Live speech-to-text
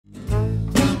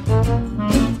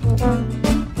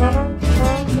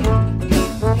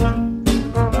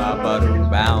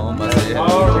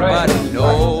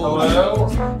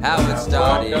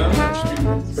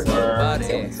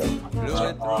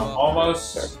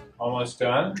almost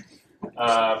done.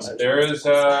 There is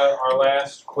our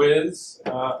last quiz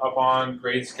up on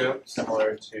Gradescope,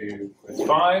 similar to Quiz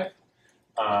 5.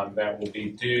 That will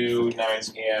be due 9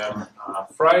 p.m.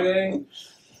 Friday.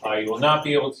 You will not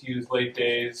be able to use late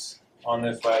days on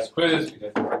this last quiz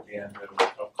because we're at the end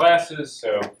of classes,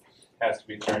 so it has to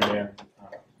be turned in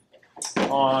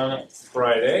on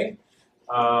Friday.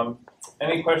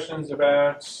 Any questions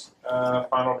about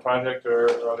final project or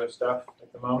other stuff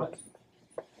at the moment?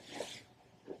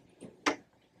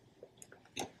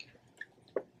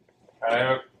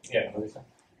 Yeah, Lisa?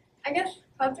 I guess,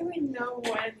 how do we know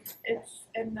when it's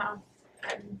enough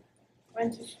and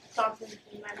when to stop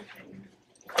implementing?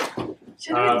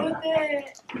 Should we do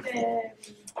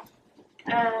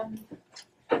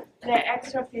the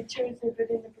extra features we put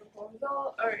in the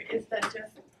proposal, or is that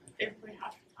just if we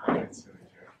have time?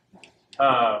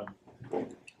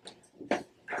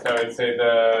 So I'd say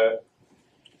the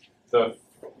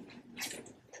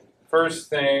first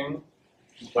thing,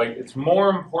 like, it's more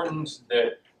important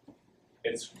that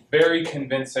it's very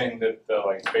convincing that the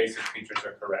basic features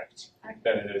are correct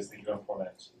than it is that you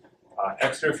implement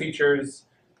extra features.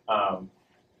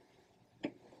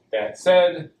 That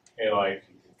said,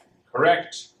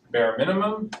 correct bare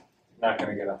minimum, not going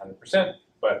to get 100%,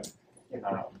 but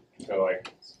so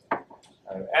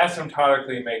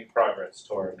asymptotically make progress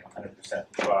toward 100%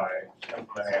 by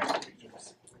implementing extra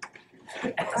features.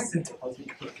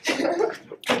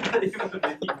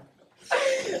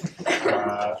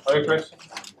 Other questions?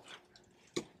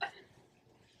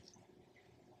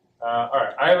 All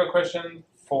right, I have a question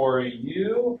for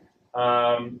you.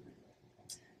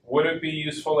 Would it be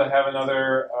useful to have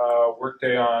another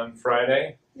workday on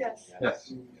Friday? Yes.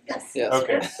 Yes. Yes. Yes.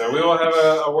 Okay, so we will have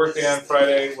a workday on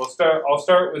Friday. I'll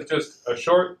start with just a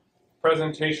short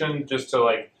presentation, just to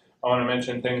I want to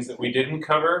mention things that we didn't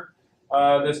cover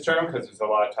this term, because there's a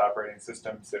lot to operating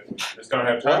systems that we just don't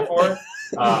have time for.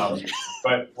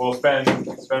 But we'll spend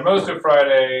most of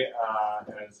Friday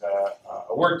as a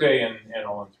workday in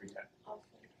OLM 310.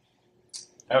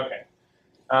 Okay.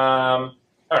 All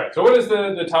right, so what is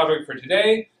the topic for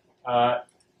today?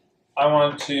 I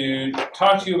want to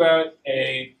talk to you about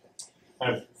kind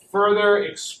of further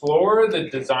explore the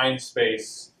design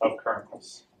space of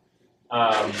kernels.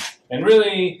 And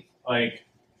really,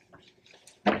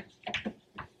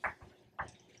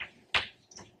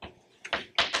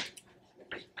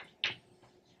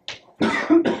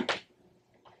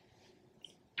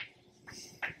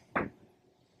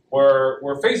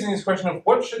 we're facing this question of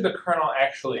what should the kernel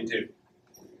actually do?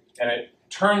 And it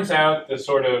turns out the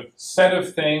sort of set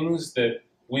of things that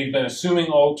we've been assuming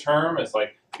all term is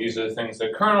these are the things the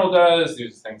kernel does,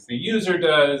 these are the things the user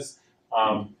does.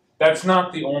 That's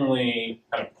not the only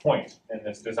kind of point in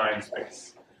this design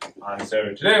space.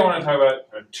 So today I want to talk about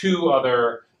two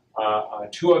other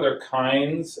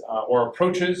kinds or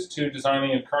approaches to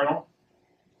designing a kernel.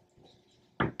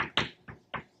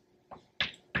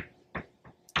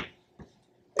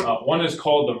 One is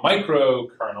called the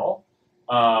microkernel.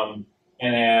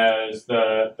 And as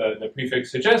the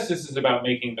prefix suggests, this is about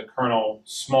making the kernel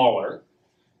smaller.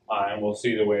 And we'll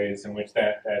see the ways in which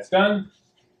that's done.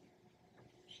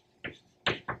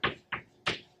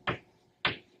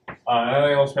 And I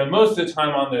think I'll spend most of the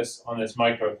time on this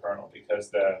microkernel because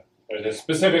there's a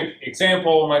specific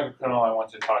example microkernel I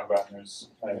want to talk about, and there's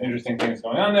kind of interesting things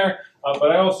going on there.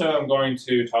 But I also am going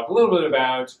to talk a little bit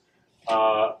about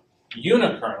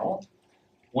Unikernel,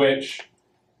 which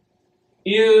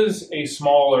is a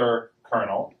smaller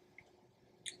kernel,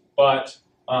 but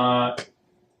not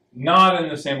in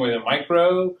the same way that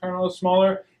microkernel is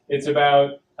smaller. It's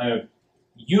about kind of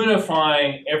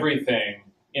unifying everything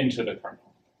into the kernel.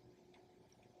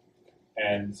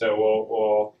 And so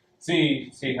we'll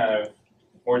see kind of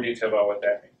more detail about what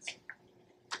that means.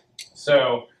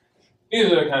 So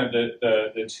these are kind of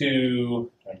the two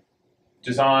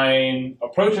design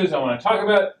approaches I want to talk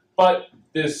about, but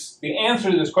the answer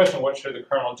to this question, what should the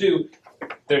kernel do,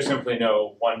 there's simply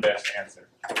no one best answer.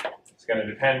 It's going to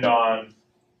depend on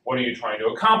what are you trying to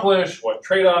accomplish, what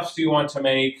trade-offs do you want to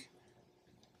make,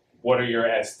 what are your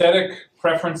aesthetic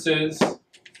preferences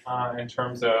in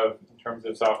terms of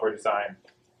software design.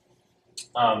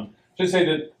 Just say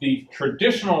that the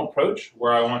traditional approach,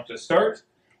 where I want to start,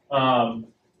 I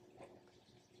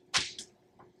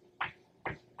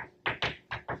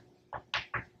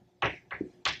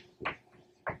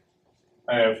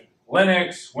have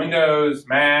Linux, Windows,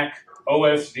 Mac,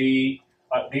 OSD.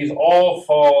 These all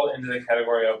fall into the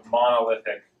category of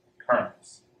monolithic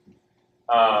kernels.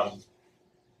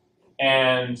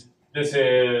 And this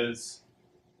is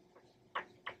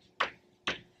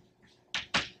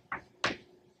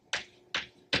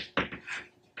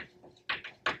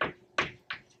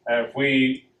if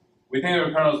we think of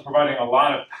a kernel as providing a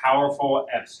lot of powerful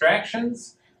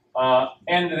abstractions,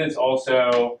 and that it's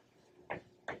also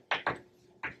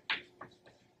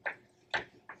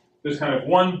there's kind of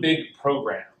one big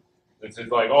program. This is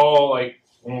like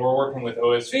when we're working with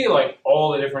OSV, like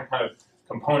all the different kind of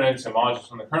components and modules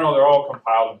from the kernel, they're all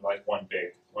compiled into like one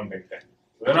big thing.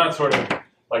 So they're not sort of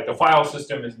like the file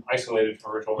system isn't isolated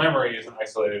from virtual memory, isn't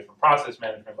isolated from process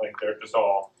management, like they're just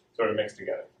all sort of mixed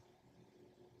together.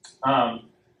 So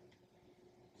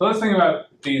let's think about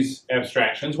these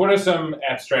abstractions. What are some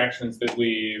abstractions that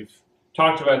we've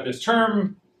talked about this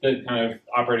term that kind of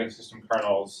operating system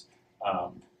kernels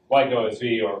like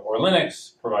OSV or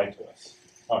Linux provide to us?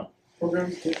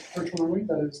 Programs get virtual memory,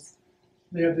 that is,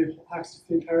 they have the access to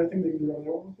the entire thing, they can do whatever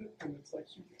they want with it, and it's like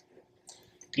huge.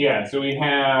 Yeah, so we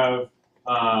have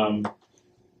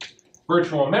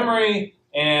virtual memory,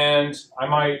 and I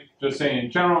might just say in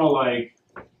general, like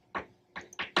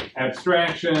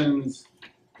abstractions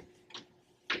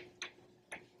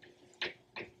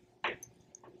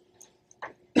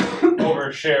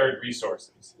over shared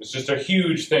resources. It's just a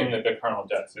huge thing that the kernel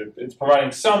does. It's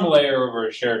providing some layer over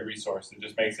a shared resource that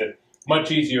just makes it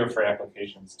much easier for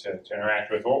applications to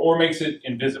interact with, or makes it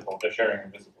invisible, the sharing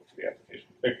invisible to the application.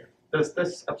 Victor. Does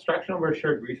this abstraction over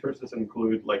shared resources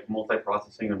include like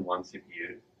multiprocessing on one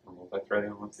CPU or multi-threading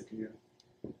on one CPU?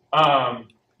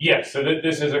 Yes, so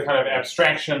this is a kind of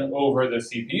abstraction over the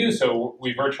CPU. So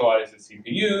we virtualize the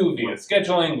CPU via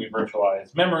scheduling. We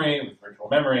virtualize memory with virtual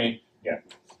memory. Yeah,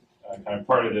 kind of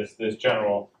part of this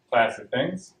general class of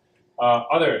things.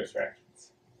 Other abstractions.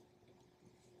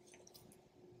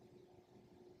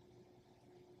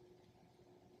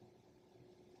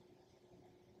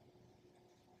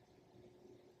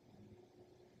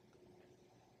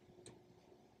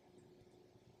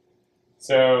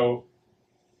 So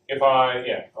if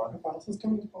A file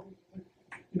system is probably, like,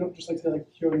 you don't just like say like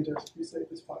here on disk, you say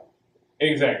this file.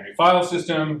 Exactly. File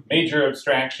system, major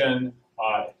abstraction.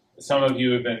 Some of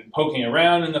you have been poking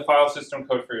around in the file system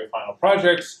code for your final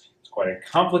projects. It's quite a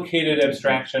complicated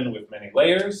abstraction with many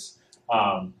layers.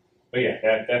 But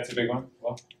yeah, that's a big one.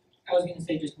 Well, I was going to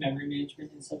say just memory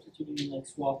management and substituting like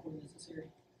swap when necessary.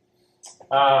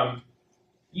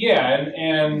 Yeah,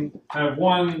 and kind of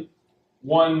one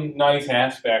nice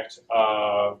aspect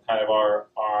of kind of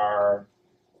our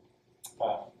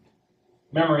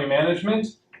memory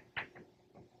management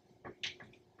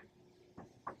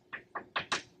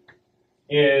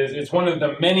is it's one of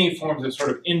the many forms of sort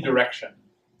of indirection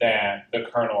that the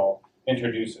kernel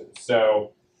introduces.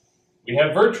 So we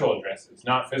have virtual addresses,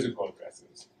 not physical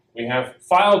addresses. We have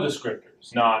file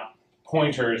descriptors, not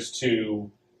pointers to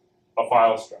a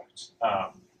file struct.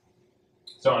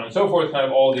 So on and so forth, kind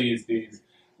of all these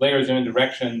layers of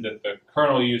indirection that the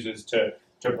kernel uses to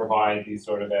provide these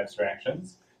sort of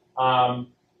abstractions. What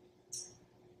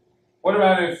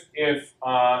about if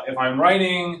I'm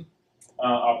writing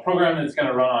a program that's going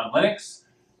to run on Linux?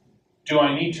 Do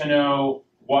I need to know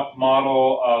what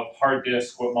model of hard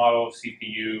disk, what model of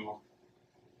CPU?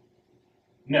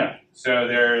 No. So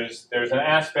there's an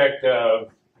aspect of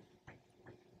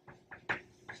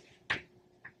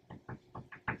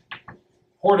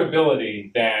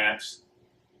portability that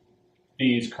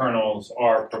these kernels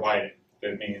are providing.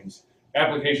 That means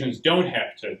applications don't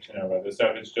have to know about this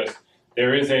stuff. It's just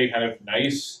there is a kind of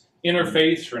nice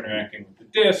interface for interacting with the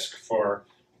disk, for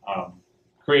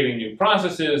creating new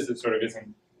processes that sort of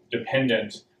isn't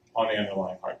dependent on the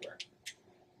underlying hardware.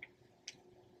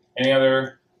 Any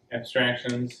other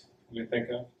abstractions you can think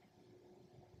of?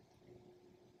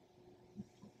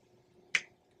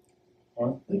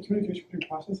 Like communication between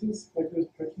processes, like there's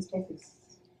Python stuff is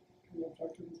kind of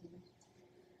objective.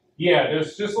 Yeah,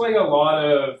 there's just like a lot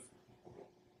of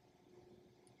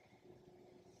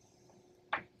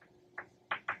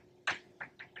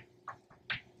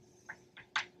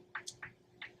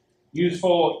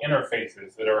useful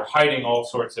interfaces that are hiding all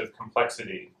sorts of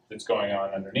complexity that's going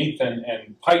on underneath,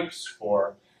 and pipes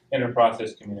for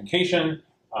inter-process communication,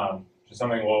 which is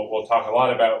something we'll talk a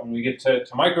lot about when we get to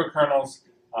microkernels,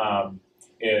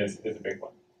 is a big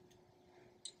one.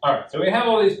 All right, so we have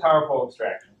all these powerful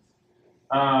abstractions.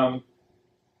 And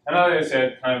as I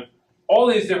said, kind of all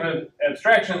these different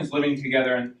abstractions living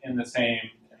together in the same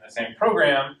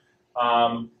program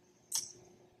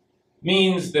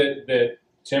means that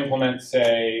to implement,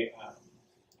 say,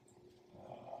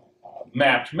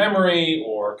 mapped memory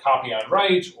or copy on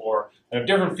write or kind of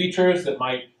different features that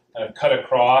might kind of cut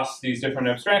across these different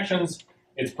abstractions,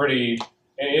 it's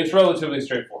relatively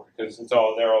straightforward because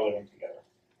they're all living together.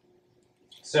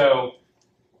 So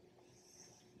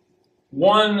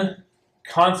one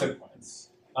consequence,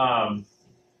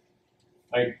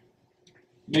 like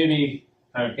maybe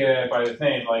kind of get at it by the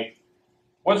name, like,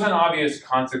 what's an obvious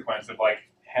consequence of like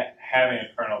having a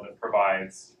kernel that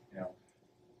provides,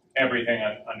 everything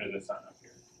under the sun up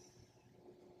here?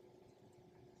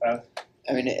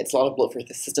 I mean, it's a lot of bloat for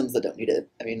the systems that don't need it.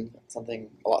 I mean, something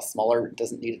a lot smaller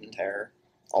doesn't need an entire,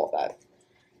 all of that.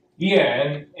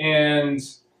 Yeah, and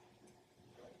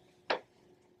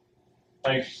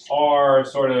like our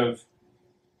sort of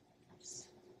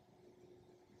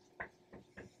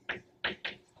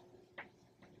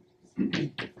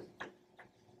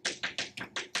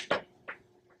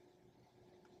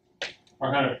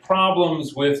are kind of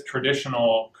problems with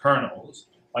traditional kernels.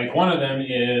 Like one of them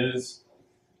is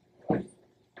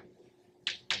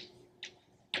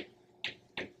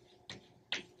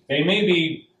they may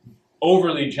be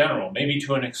overly general, maybe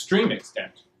to an extreme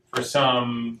extent for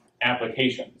some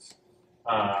applications.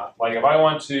 Like if I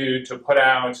want to put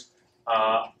out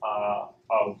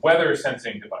a weather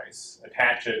sensing device,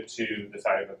 attach it to the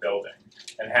side of a building,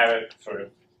 and have it sort of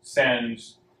send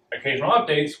occasional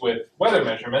updates with weather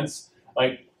measurements,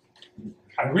 like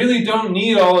I really don't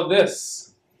need all of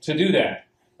this to do that.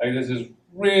 Like this is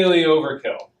really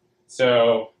overkill.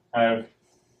 So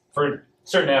for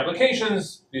certain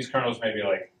applications, these kernels may be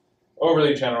like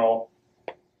overly general.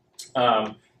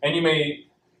 And you may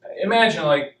imagine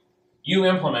like you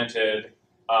implemented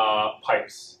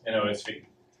pipes in OSV.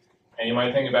 And you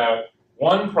might think about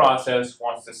one process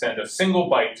wants to send a single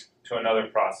byte to another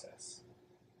process.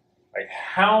 Like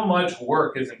how much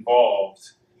work is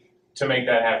involved to make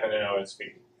that happen in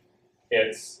OSV?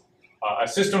 It's a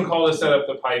system call to set up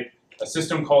the pipe, a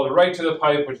system call to write to the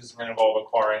pipe, which is going to involve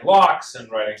acquiring locks and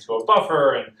writing to a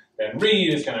buffer, and then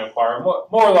read is going to acquire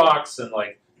more locks, and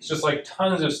like it's just like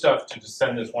tons of stuff to just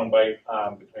send this one byte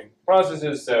between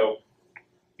processes. So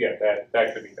yeah,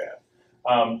 that could be bad.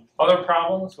 Other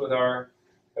problems that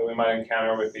we might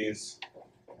encounter with these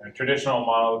traditional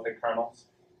monolithic kernels?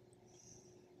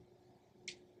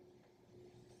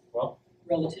 Well,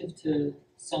 Relative to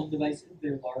some devices,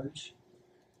 they're large.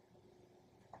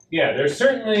 yeah, they're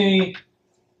certainly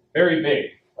very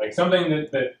big. Like something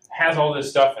that has all this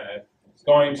stuff in it is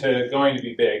going to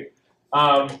be big.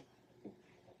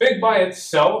 Big by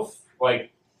itself,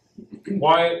 like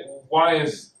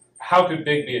how could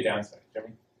big be a downside,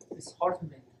 Jimmy? It's hard to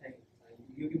maintain. Like,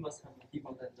 you must have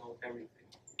people that know everything,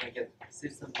 like a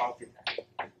system architect.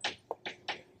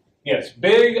 Yes,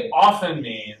 big often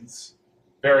means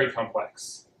very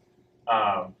complex.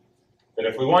 That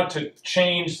if we want to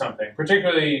change something,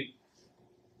 particularly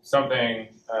something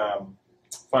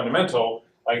fundamental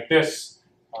like this,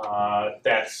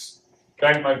 that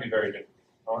might be very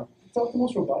difficult. It's not the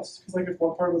most robust, because like if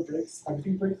one part of it breaks,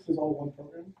 everything breaks, there's all one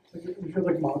program. Like if you have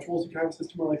like modules, you can have a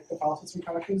system where like the file system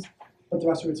crashes, but the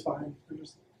rest of it's fine. They're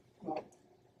just not.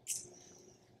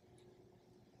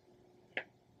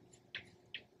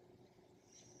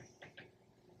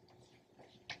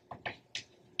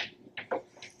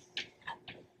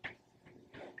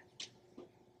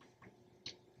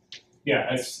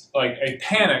 Yeah, it's like a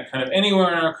panic kind of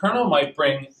anywhere in our kernel might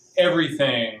bring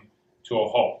everything to a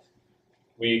halt.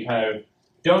 We kind of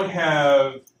don't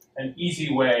have an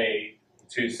easy way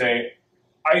to say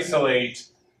isolate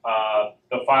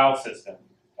the file system.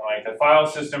 Like the file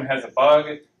system has a bug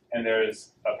and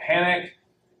there's a panic,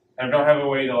 and I don't have a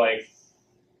way to like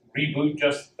reboot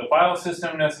just the file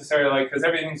system necessarily, like because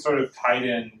everything's sort of tied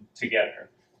in together.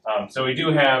 So we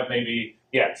do have maybe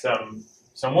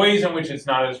some ways in which it's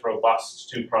not as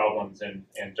robust to problems in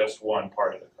just one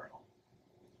part of the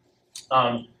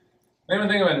kernel. Maybe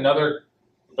think of another,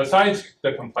 besides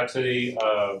the complexity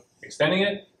of extending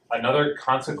it, another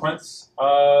consequence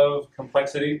of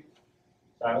complexity.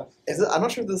 I'm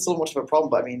not sure this is so much of a problem,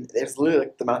 but I mean, there's literally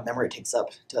like the amount of memory it takes up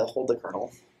to hold the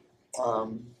kernel.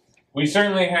 We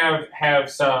certainly have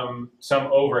some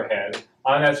overhead,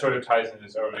 and that sort of ties into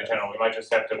this overly general. We might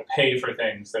just have to pay for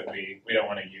things that we don't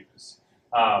want to use.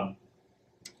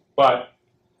 But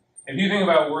if you think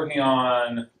about working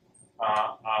on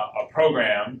a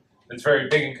program that's very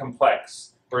big and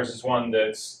complex versus one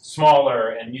that's smaller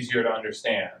and easier to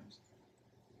understand,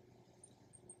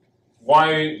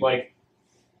 why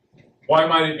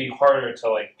might it be harder to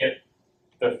like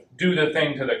do the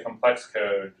thing to the complex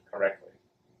code correctly?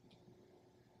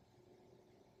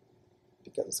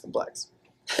 Because it's complex.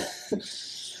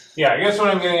 Yeah, I guess what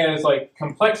I'm getting at is like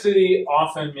complexity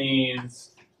often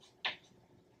means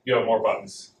you have more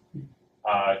bugs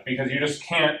because you just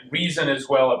can't reason as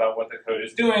well about what the code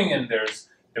is doing, and there's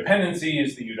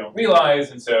dependencies that you don't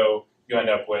realize, and so you end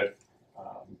up with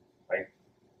like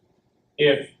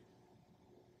if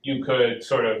you could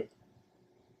sort of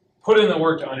put in the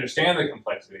work to understand the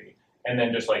complexity and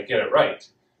then just like get it right,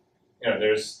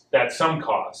 that's some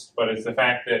cost, but it's the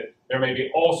fact that there may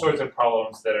be all sorts of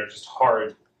problems that are just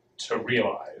hard to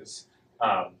realize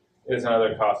is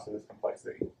another cost to this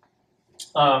complexity.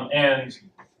 And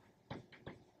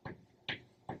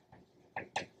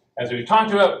as we've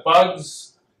talked about,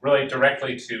 bugs relate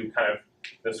directly to kind of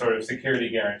the sort of security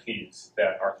guarantees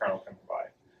that our kernel can provide.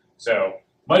 So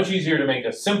much easier to make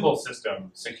a simple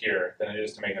system secure than it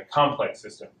is to make a complex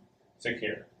system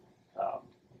secure.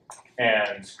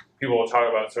 And people will talk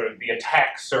about sort of the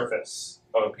attack surface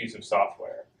of a piece of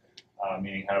software,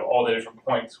 meaning kind of all the different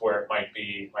points where it might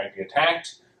be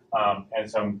attacked, and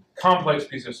some complex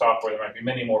piece of software, there might be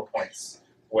many more points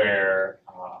where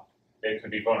it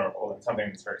could be vulnerable than something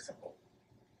that's very simple.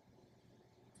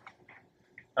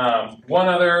 One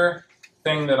other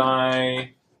thing that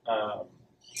I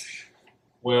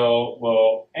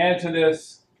will add to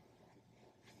this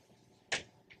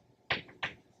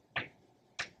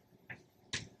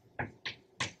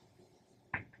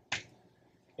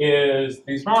is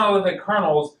these monolithic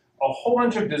kernels, a whole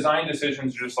bunch of design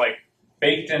decisions are just like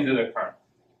baked into the kernel.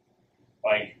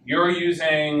 Like you're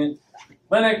using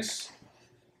Linux,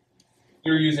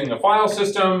 you're using a file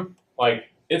system, like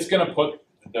it's gonna put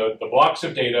the blocks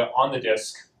of data on the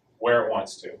disk where it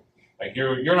wants to. Like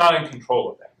you're not in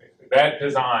control of that, basically. That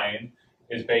design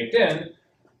is baked in,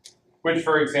 which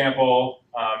for example,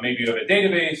 maybe you have a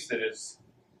database that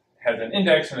has an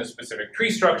index and a specific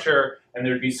tree structure, and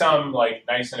there'd be some like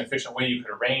nice and efficient way you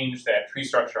could arrange that tree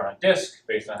structure on disk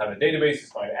based on how the database is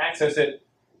going to access it.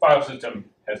 File system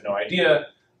has no idea,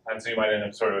 and so you might end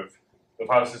up the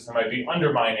file system might be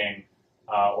undermining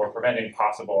or preventing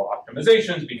possible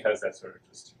optimizations because that's sort of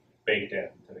just baked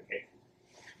into the cake.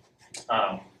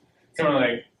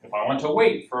 Similarly, if I want to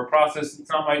wait for a process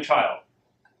that's not my child,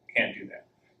 can't do that.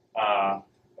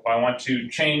 If I want to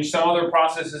change some other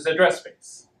process's address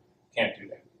space, can't do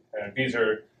that. And these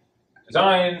are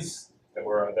designs that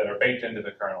are baked into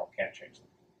the kernel, can't change them.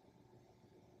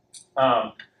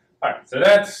 All right, so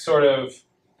that's sort of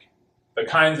the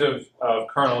kinds of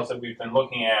kernels that we've been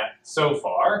looking at so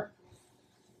far.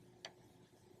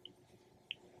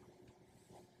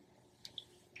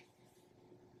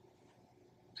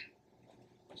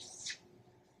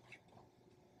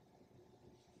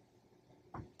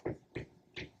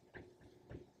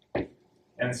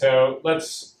 And so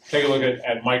let's take a look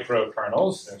at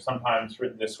microkernels. They're sometimes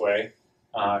written this way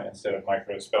instead of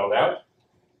micro spelled out.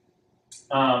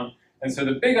 And so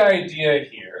the big idea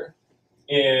here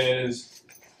is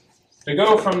to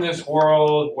go from this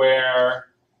world where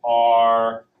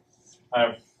our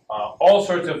kind of all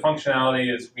sorts of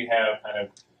functionality is we have kind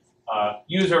of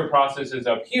user processes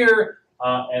up here,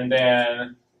 and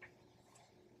then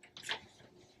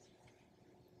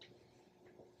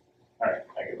all right,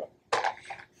 I give up.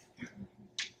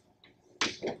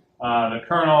 The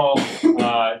kernel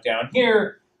down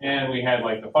here, and we had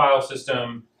like the file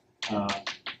system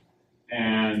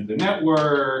and the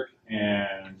network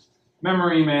and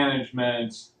memory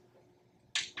management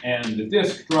and the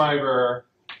disk driver,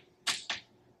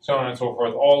 so on and so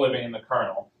forth, all living in the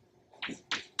kernel.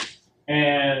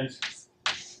 And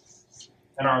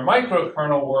in our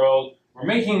microkernel world, we're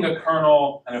making the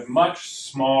kernel kind of much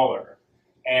smaller,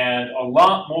 and a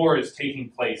lot more is taking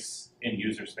place in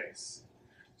user space.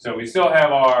 So we still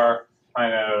have our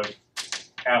kind of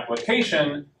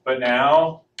application, but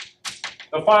now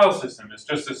the file system is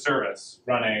just a service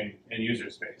running in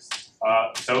user space.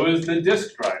 So is the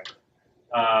disk driver.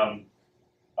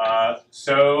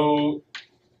 So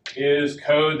is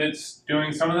code that's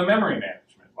doing some of the memory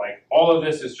management. Like all of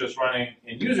this is just running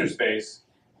in user space.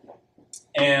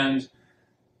 And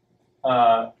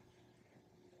how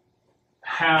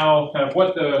kind of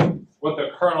what the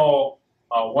kernel,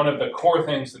 one of the core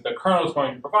things that the kernel is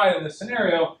going to provide in this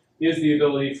scenario is the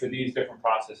ability for these different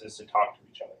processes to talk to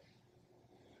each other.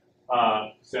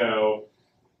 So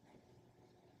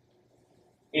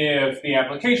if the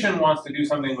application wants to do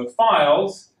something with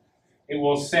files, it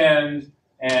will send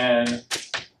an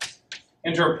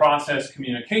inter-process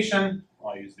communication.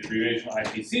 I'll use the abbreviation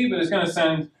IPC, but it's going to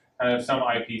send kind of some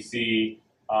IPC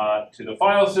to the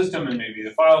file system, and maybe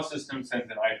the file system sends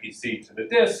an IPC to the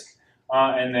disk,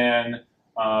 and then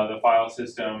the file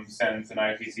system sends an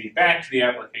IPC back to the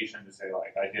application to say,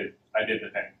 like, I did the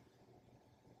thing.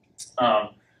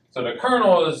 So the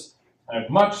kernel is kind of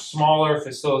much smaller,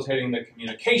 facilitating the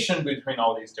communication between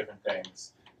all these different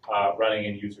things running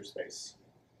in user space.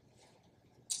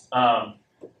 And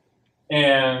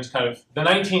kind of the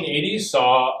 1980s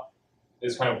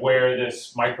is kind of where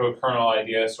this microkernel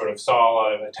idea sort of saw a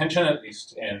lot of attention, at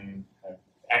least in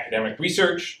academic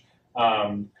research.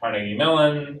 Carnegie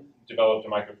Mellon developed a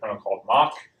microkernel called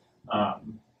Mach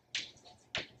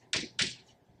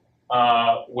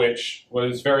which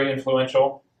was very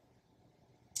influential.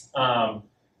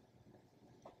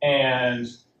 And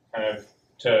kind of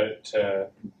to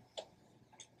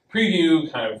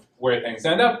preview kind of where things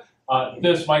end up,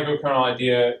 this microkernel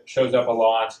idea shows up a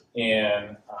lot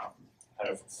in kind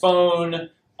of phone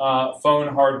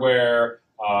hardware,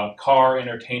 car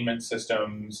entertainment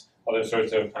systems, other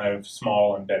sorts of kind of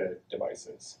small embedded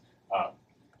devices.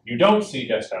 You don't see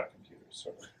desktop computers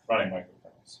sort of running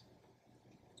microkernels.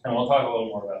 And we'll talk a little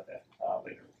more about that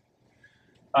later.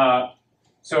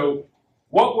 So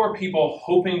what were people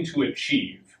hoping to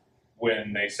achieve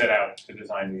when they set out to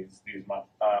design these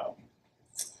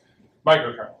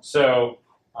microkernels? So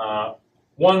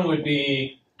one would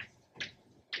be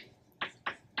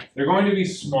they're going to be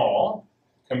small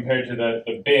compared to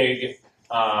the big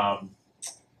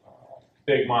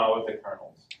big monolithic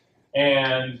kernels.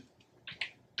 And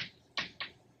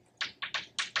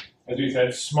as we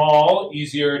said, small,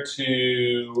 easier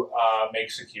to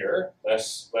make secure,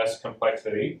 less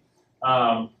complexity.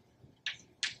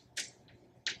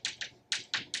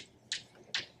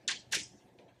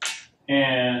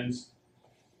 And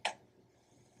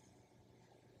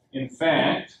in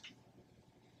fact,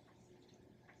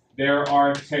 there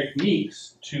are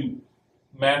techniques to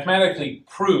mathematically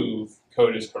prove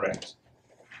code is correct.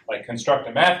 Like construct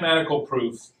a mathematical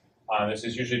proof. This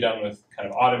is usually done with kind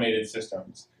of automated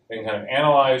systems. They can kind of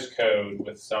analyze code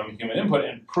with some human input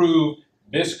and prove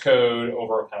this code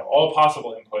over kind of all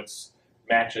possible inputs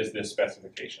matches this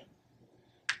specification.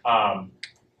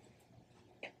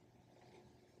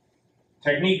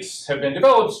 Techniques have been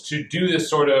developed to do this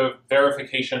sort of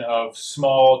verification of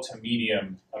small to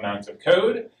medium amounts of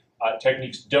code.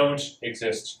 Techniques don't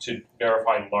exist to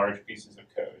verify large pieces of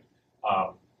code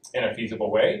in a feasible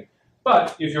way.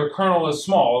 But if your kernel is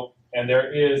small, and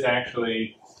there is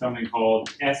actually something called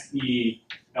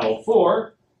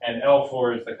SEL4, and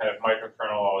L4 is the kind of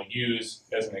microkernel I'll use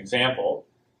as an example.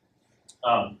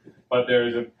 But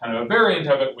there's a kind of a variant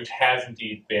of it which has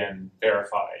indeed been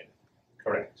verified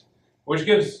correct, which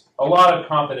gives a lot of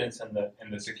confidence in the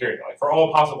security. Like for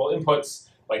all possible inputs,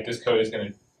 like this code is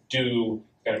going to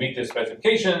meet this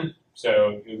specification,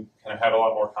 so you kind of have a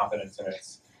lot more confidence in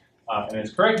its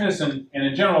correctness, and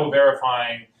in general,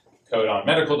 verifying code on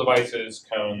medical devices,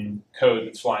 code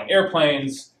that's flying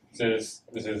airplanes. This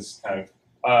is kind of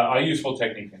a useful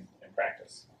technique in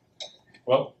practice.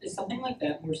 Well, Is something like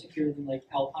that more secure than like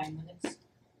Alpine Linux?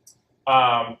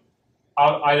 I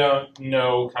don't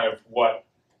know kind of what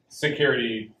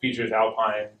security features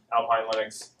Alpine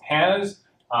Linux has.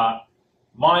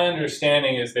 My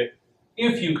understanding is that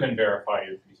if you can verify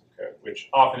your piece of code, which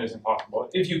often isn't possible,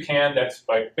 if you can, that's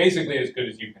like basically as good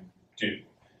as you can do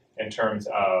in terms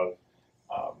of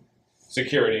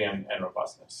security and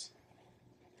robustness.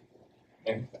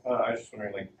 I was just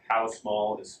wondering, like, how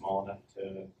small is small enough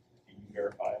to be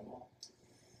verifiable?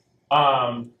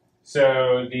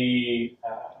 So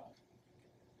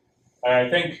I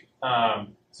think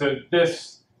so.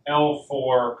 This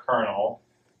L4 kernel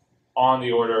on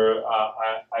the order,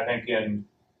 I think it's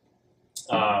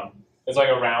like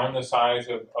around the size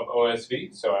of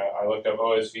OSV. So I looked up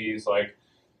OSV's like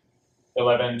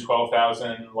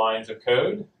 12,000 lines of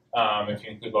code. If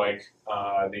you include like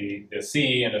the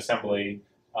C and assembly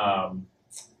and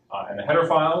the header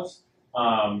files.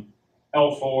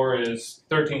 L4 is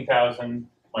 13,000,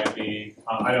 might be,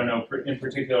 I don't know in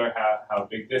particular how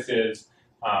big this is.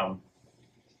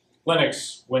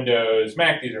 Linux, Windows,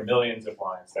 Mac, these are millions of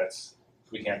lines.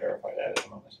 We can't verify that at the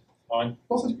moment. On?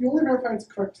 Also, you only verify it's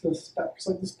correct to the spec.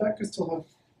 So like the spec could still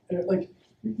have, like,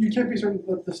 you can't be certain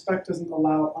that the spec doesn't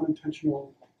allow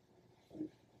unintentional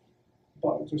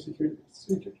bugs or security,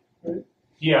 right?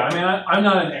 Yeah, I mean, I'm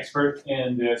not an expert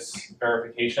in this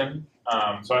verification,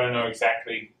 so I don't know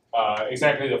exactly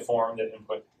the form that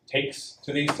input takes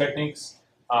to these techniques.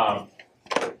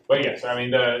 But yes, I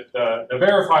mean, the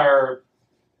verifier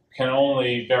can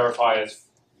only verify as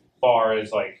far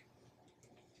as like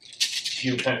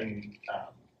you can.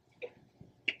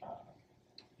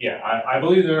 Yeah, I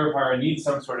believe the verifier needs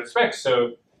some sort of spec,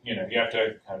 so you have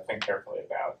to kind of think carefully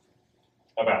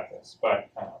about this. But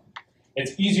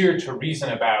it's easier to reason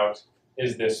about,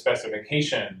 is this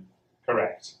specification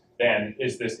correct, than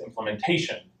is this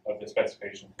implementation of the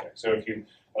specification correct. So if you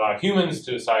allow humans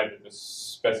to decide that the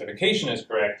specification is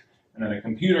correct, and then a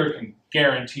computer can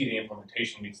guarantee the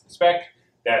implementation meets the spec,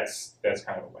 that's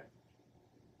kind of a win.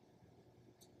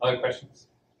 Other questions?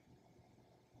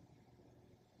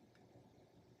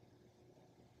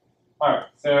 All right,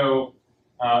 so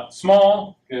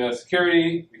small,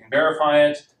 security, we can verify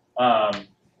it.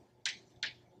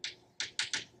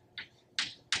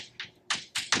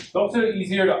 It's also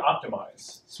easier to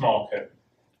optimize small code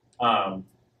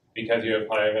because you have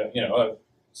a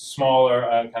smaller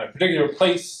kind of particular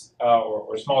place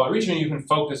or smaller region. You can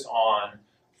focus on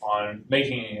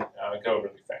making it go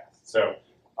really fast. So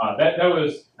that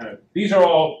was kind of, these are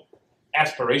all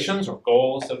aspirations or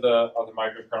goals of the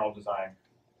microkernel design.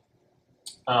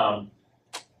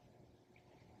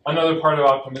 Another part of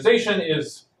optimization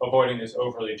is avoiding this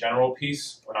overly general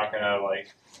piece. We're not going to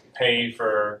like pay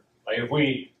for, like, if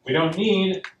we don't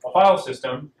need a file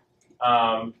system,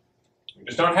 we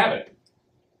just don't have it.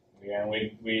 And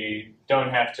we don't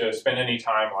have to spend any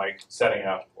time like setting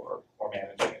up or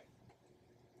managing it.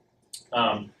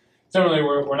 Similarly,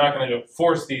 we're not going to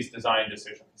force these design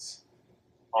decisions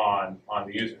on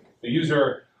the user. If the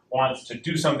user wants to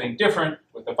do something different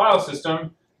with the file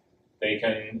system, they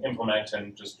can implement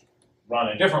and just run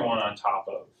a different one on top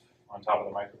of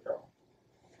the microkernel.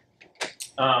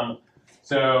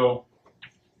 So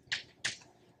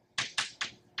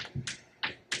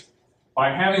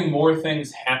by having more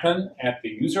things happen at the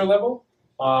user level,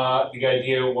 the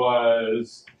idea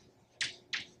was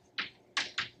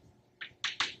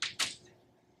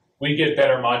we get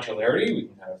better modularity. We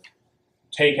can kind of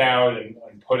take out and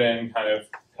put in, kind of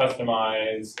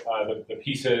customize the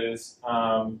pieces,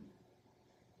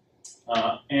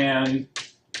 and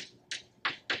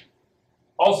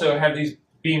also have these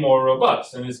be more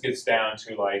robust. And this gets down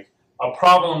to like a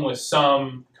problem with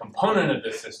some component of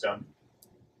the system.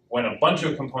 When a bunch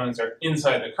of components are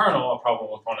inside the kernel, a problem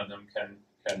with one of them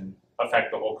can affect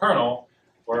the whole kernel,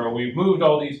 where we've moved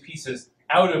all these pieces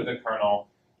out of the kernel,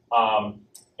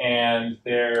 and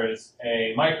there's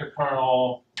a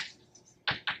microkernel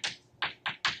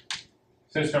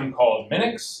system called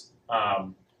Minix,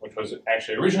 which was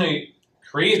actually originally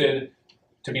created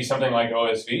to be something like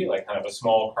OSV, like kind of a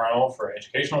small kernel for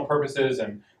educational purposes,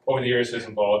 and over the years has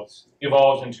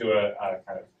evolved into a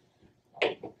kind of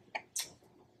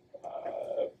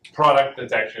product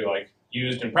that's actually like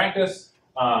used in practice.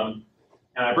 And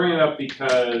I bring it up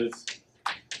because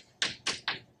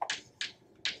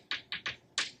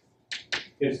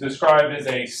it's described as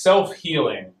a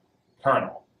self-healing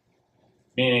kernel,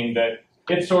 meaning that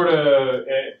it's sort of,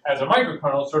 as a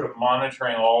microkernel, sort of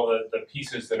monitoring all the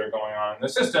pieces that are going on in the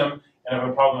system, and if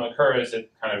a problem occurs,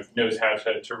 it kind of knows how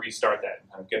to restart that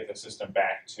and kind of get the system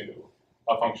back to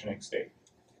a functioning state.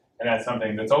 And that's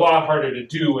something that's a lot harder to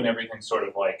do when everything's sort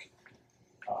of like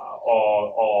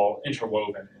all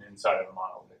interwoven inside of a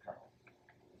monolithic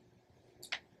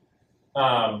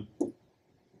kernel.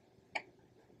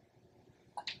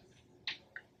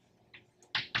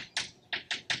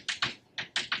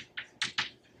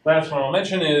 Last one I'll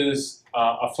mention is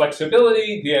a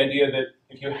flexibility, the idea that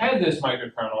if you had this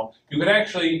microkernel, you could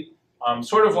actually,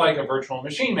 sort of like a virtual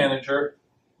machine manager,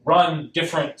 run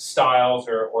different styles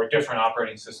or different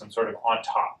operating systems sort of on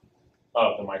top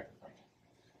of the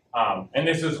microkernel. And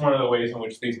this is one of the ways in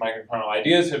which these microkernel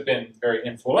ideas have been very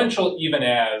influential, even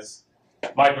as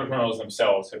microkernels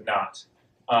themselves have not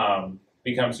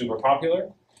become super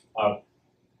popular,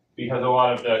 because a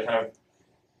lot of the kind of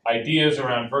ideas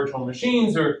around virtual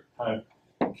machines are kind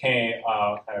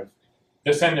of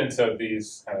descendants of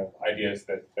these kind of ideas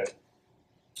that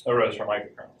arose from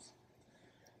microkernels.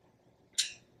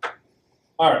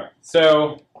 All right,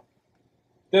 so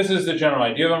this is the general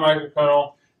idea of a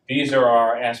microkernel. These are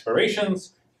our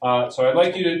aspirations. So I'd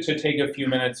like you to take a few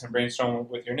minutes and brainstorm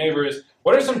with your neighbors.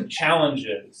 What are some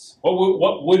challenges?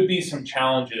 What would be some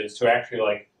challenges to actually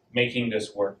like making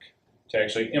this work, to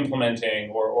actually implementing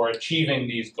or achieving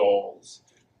these goals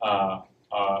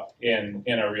in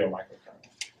a real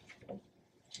microkernel?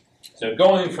 So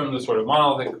going from the sort of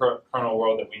monolithic kernel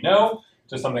world that we know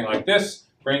to something like this,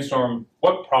 brainstorm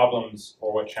what problems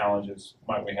or what challenges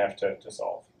might we have to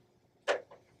solve.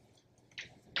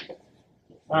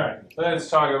 All right, let's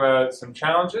talk about some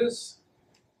challenges.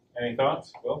 Any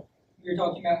thoughts, Will? You're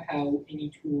talking about how any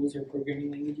tools or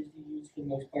programming languages you use, for the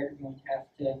most part, you're going to have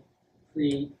to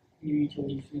create new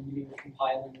utilities for them to be able to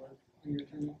compile and work on your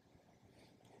kernel.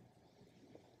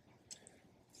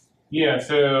 Yeah,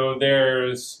 so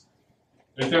there's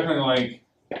definitely like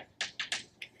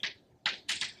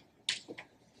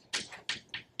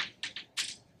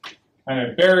kind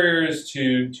of barriers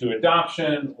to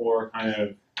adoption, or kind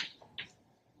of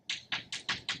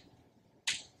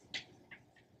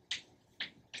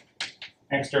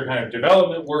extra kind of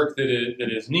development work that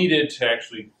is needed to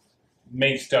actually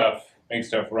make stuff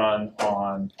run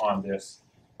on a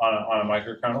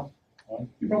microkernel.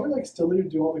 You probably like still need to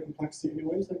do all the complexity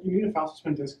anyways. Like you need a file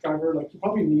system disk driver. Like you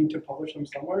probably need to publish them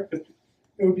somewhere, because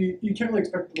it would be, you can't really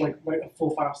expect to like write a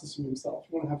full file system yourself.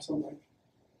 You want to have some like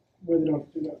where they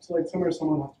don't do that. So like somewhere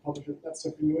someone has to publish it, that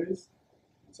stuff anyways.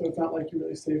 So it's not like you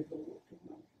really save the work.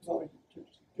 It's not like you can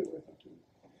just get away with that too.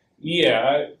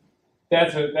 Yeah,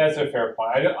 that's a fair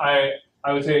point.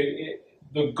 I would say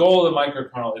the goal of the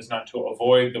microkernel is not to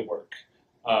avoid the work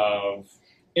of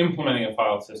implementing a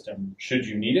file system should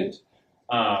you need it.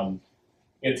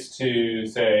 It's to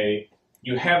say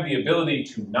you have the ability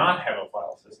to not have a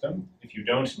file system if you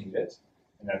don't need it,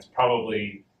 and that's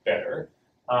probably better.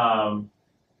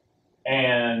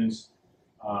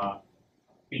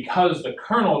 Because the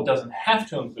kernel doesn't have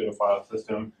to include a file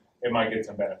system, it might get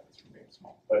some benefits from being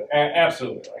small. But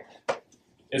absolutely, like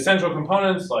essential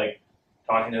components like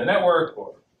talking to the network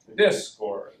or the disk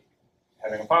or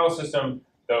having a file system,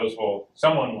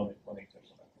 someone will need to implement.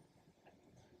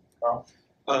 Carl?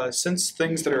 Since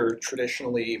things that are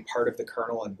traditionally part of the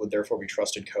kernel and would therefore be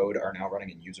trusted code are now running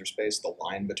in user space, the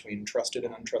line between trusted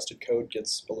and untrusted code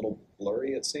gets a little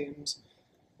blurry, it seems,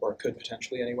 or it could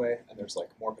potentially anyway. And there's like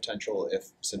more potential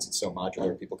if, since it's so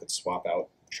modular, people could swap out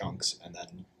chunks and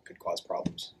then could cause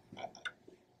problems.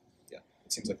 Yeah,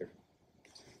 it seems like they're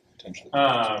potentially.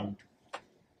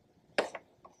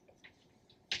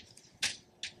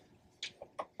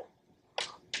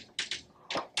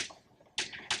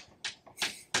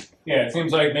 Yeah, it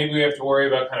seems like maybe we have to worry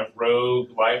about kind of rogue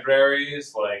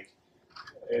libraries. Like,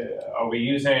 are we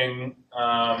using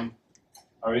a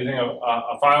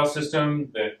file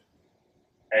system that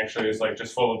actually is like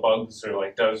just full of bugs or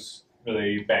like does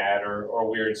really bad or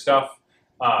weird stuff?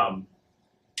 And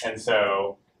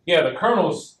so, yeah, the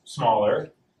kernel's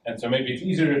smaller, and so maybe it's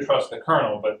easier to trust the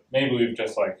kernel. But maybe we've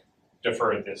just like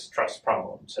deferred this trust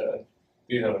problem to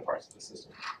these other parts of the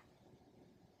system.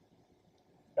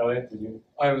 Elliot, did you?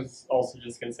 I was also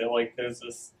just going to say, like, there's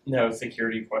this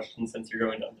security question since you're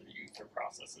going under the user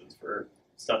processes for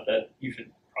stuff that you should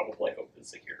probably hope is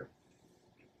secure.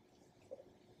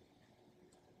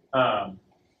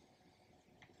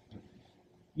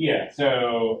 Yeah,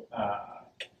 so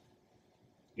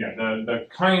the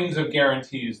kinds of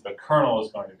guarantees the kernel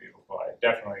is going to be able to provide.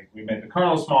 Definitely, we made the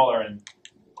kernel smaller and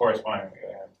correspondingly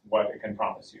what it can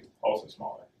promise you also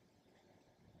smaller.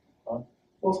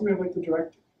 Also, we have like the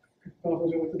direct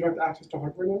access to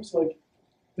hardware now. So like,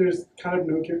 there's kind of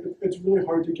no. It's really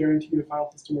hard to guarantee a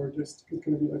file system or disk is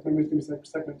going to be like memory is going to be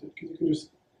segmented because you can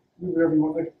just move wherever you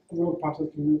want. Like a rogue process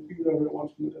can move whatever it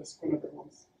wants from the disk whenever it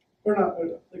wants, or not.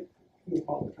 Like in the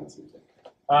file, it kind of seems like.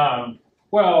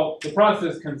 Well, the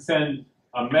process can send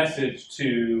a message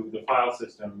to the file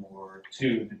system or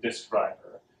to the disk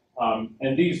driver,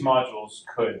 and these modules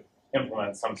could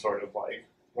implement some sort of like.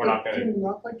 We're not going to. Can you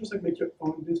not like just like make your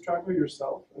own disk driver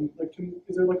yourself? And like,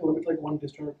 is there like a limit to like one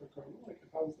disk driver per kernel? Like,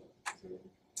 how is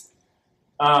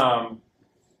that?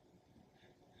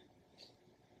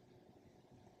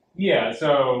 Yeah.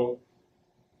 So.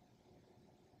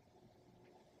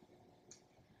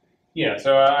 Yeah.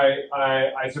 So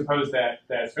I suppose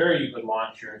that's fair. You could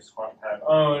launch your kind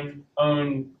of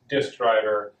own disk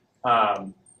driver.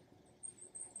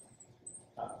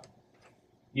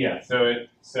 Yeah.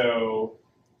 So.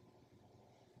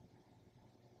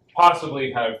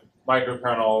 Possibly kind of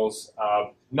microkernels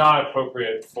not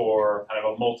appropriate for kind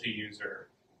of a multi-user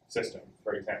system,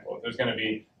 for example. If there's going to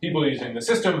be people using the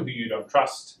system who you don't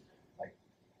trust, like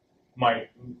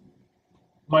might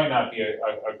not be a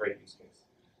great use case.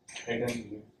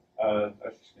 Nathan? I was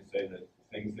just going to say that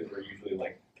things that were usually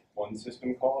like one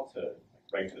system call to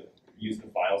use the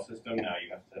file system, now you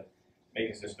have to make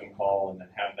a system call and then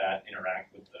have that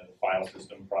interact with the file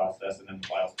system process, and then the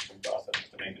file system process has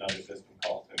to make another system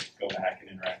call to go back and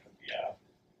interact with the app.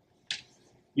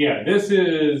 Yeah, this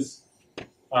is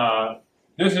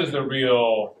the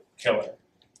real killer.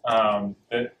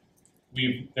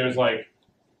 There's like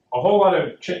a whole lot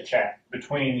of chit chat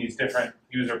between these different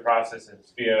user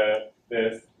processes via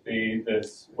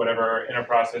this whatever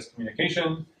inter-process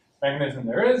communication mechanism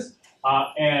there is,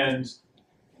 and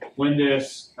when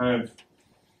this kind of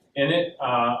init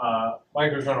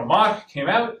microkernel mock came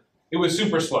out, it was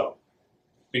super slow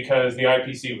because the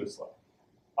IPC was slow.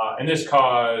 And this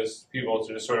caused people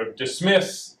to just sort of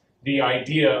dismiss the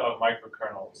idea of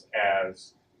microkernels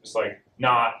as just like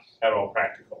not at all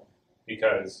practical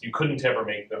because you couldn't ever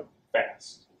make them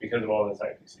fast because of all this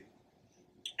IPC.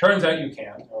 Turns out you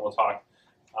can, and we'll talk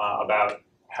about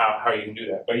how you can do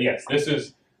that. But yes, this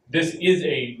is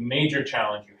a major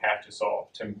challenge you have to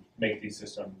solve to make these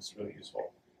systems really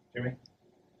useful. Jimmy?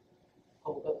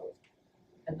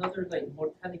 Another like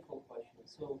more technical question.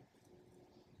 So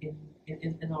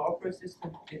in our operating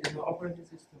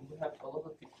system, we have a lot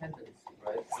of dependency,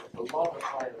 right? So a lot of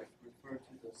files refer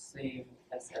to the same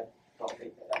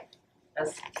sf.h,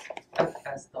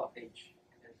 fs.h,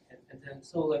 and And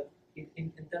so like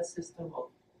in that system of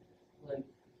like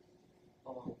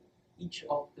each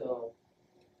of the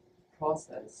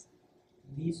process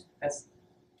needs fs.h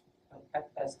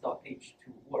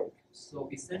to work. So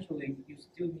essentially you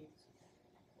still need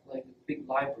like a big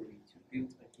library to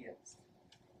build against.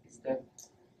 Is that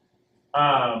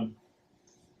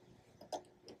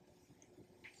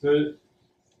So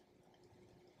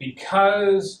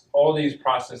because all these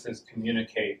processes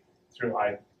communicate through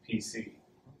IPC,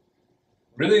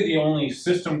 really the only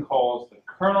system calls the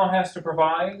kernel has to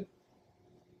provide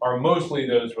are mostly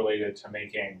those related to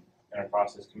making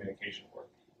inter-process communication work.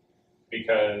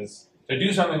 Because to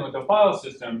do something with the file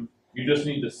system, you just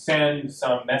need to send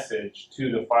some message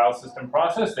to the file system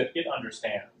process that it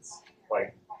understands,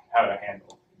 like how to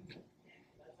handle.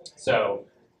 So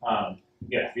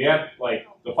yeah,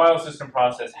 the file system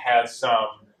process has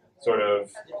some sort of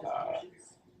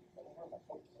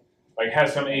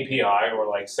has some API or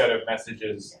like set of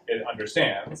messages it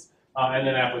understands, and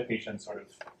then applications sort of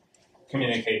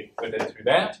communicate with it through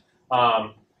that.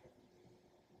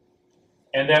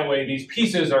 And that way, these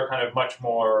pieces are kind of much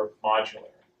more modular.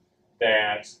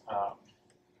 That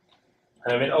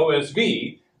kind of in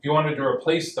OSV, if you wanted to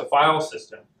replace the file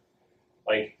system,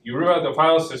 like you root out the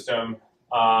file system,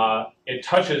 it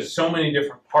touches so many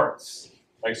different parts,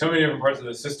 like so many different parts of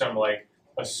the system, like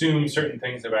assume certain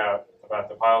things about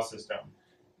the file system.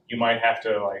 You might have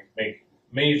to like make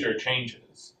major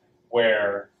changes.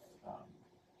 Where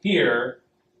here,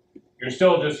 you're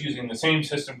still just using the same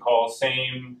system call,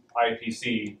 same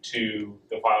IPC to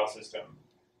the file system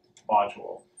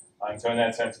module. And so in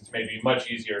that sense, it's maybe much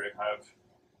easier to kind of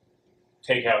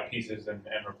take out pieces and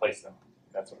replace them,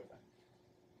 that sort of thing.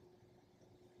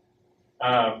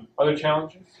 Other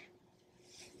challenges?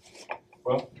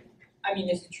 Well? I mean,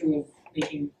 this is true of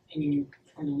making any new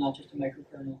kernel, not just a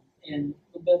microkernel.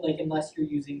 But like, unless you're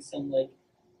using some like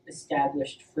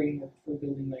established framework for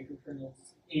building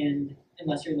microkernels, and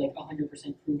unless you're like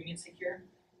 100% proving it secure,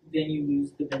 then you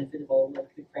lose the benefit of all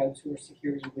like the crowdsourced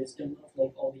security wisdom of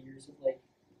like all the years of like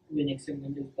Linux and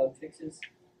Windows bug fixes.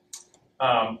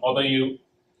 Although you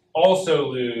also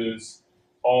lose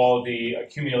all the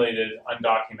accumulated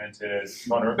undocumented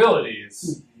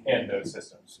vulnerabilities in those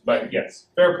systems. But yes,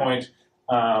 fair point.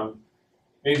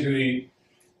 Basically,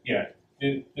 yeah,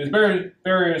 there's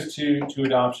barriers to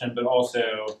adoption, but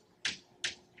also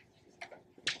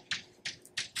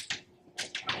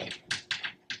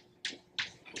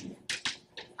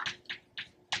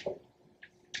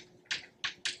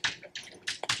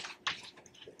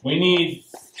we need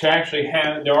to actually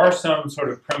have, there are some sort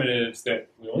of primitives that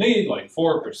we'll need, like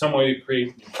fork or some way to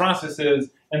create new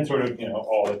processes and sort of,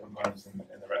 all the components in the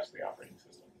rest of the operating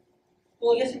system.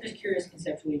 Well, I guess I'm just curious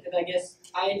conceptually, because I guess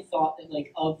I had thought that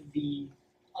like of the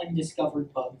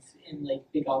undiscovered bugs in like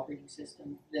big operating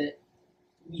systems, that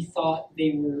we thought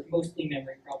they were mostly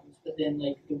memory problems, but then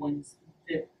like the ones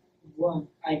that weren't,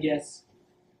 I guess,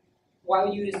 why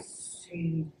would you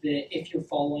assume that if you're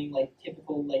following like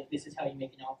typical, like this is how you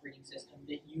make an operating system,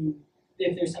 that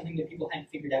if there's something that people hadn't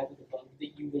figured out with a bug,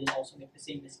 that you wouldn't also make the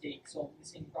same mistake, solving the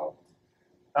same problem?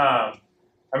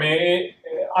 I mean,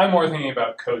 I'm more thinking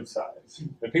about code size.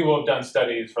 The people have done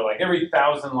studies for like every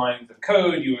 1,000 lines of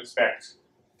code, you expect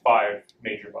 5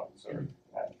 major bugs. Or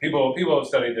people have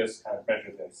studied this, kind of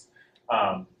measured this.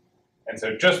 And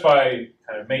so just by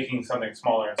kind of making something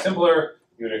smaller and simpler,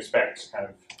 you would expect kind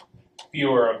of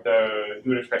fewer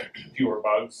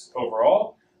bugs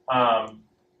overall. And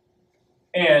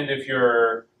if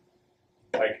you're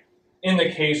like in the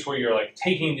case where you're like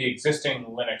taking the existing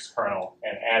Linux kernel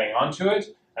and adding onto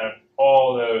it, and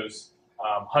all those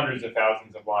hundreds of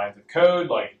thousands of lines of code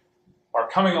like are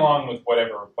coming along with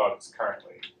whatever bugs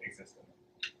currently exist in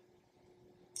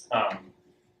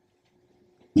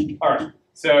it. All right,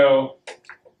 so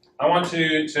I want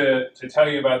to tell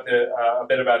you about a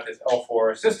bit about this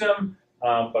L4 system,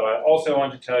 but I also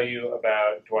want to tell you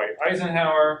about Dwight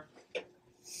Eisenhower.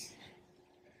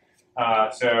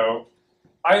 So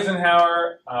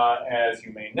Eisenhower, as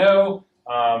you may know,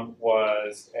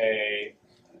 was a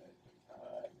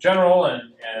general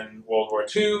in World War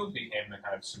II, became the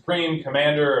kind of supreme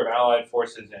commander of Allied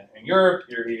forces in Europe.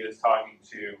 Here he is talking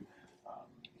to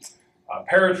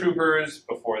paratroopers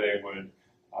before they would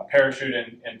parachute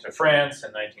into France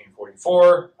in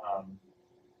 1944.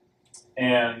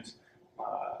 And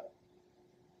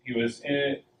he was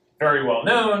very well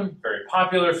known, very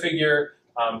popular figure.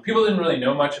 People didn't really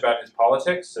know much about his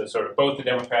politics, so sort of both the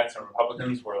Democrats and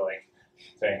Republicans were like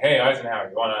saying, "Hey, Eisenhower,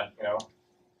 you want to,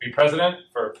 be president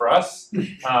for us?"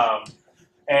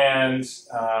 And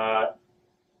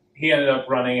he ended up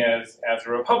running as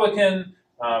a Republican,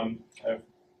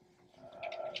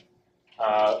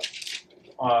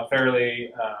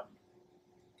 fairly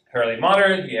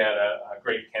moderate. He had a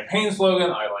great campaign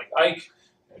slogan, "I like Ike."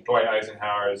 Dwight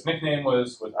Eisenhower's nickname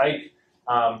was Ike.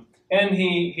 And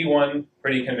he won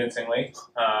pretty convincingly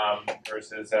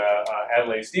versus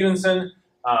Adlai Stevenson.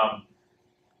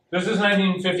 This is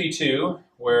 1952,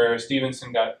 where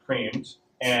Stevenson got creamed,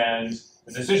 and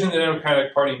the decision the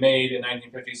Democratic Party made in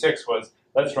 1956 was,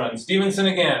 let's run Stevenson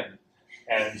again.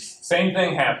 And same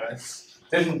thing happened.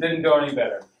 Didn't go any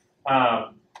better.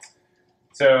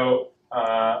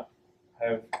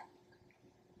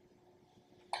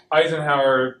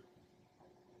 Eisenhower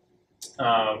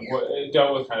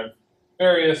dealt with kind of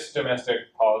various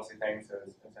domestic policy things,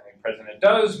 as any president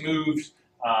does.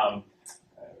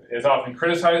 Is often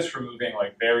criticized for moving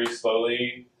like very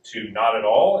slowly to not at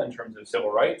all in terms of civil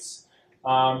rights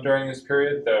during this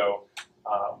period, though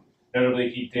notably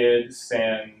he did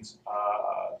send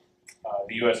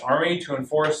the U.S. Army to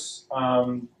enforce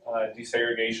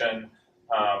desegregation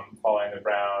following the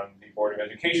Brown v. Board of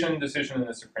Education decision in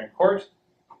the Supreme Court.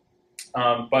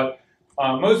 But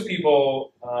most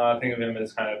people think of him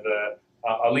as kind of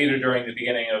a leader during the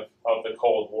beginning of the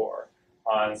Cold War.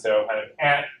 And so kind of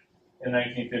in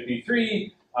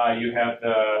 1953, you have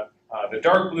the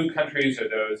dark blue countries are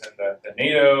those in the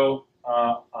NATO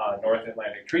North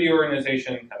Atlantic Treaty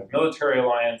Organization, kind of military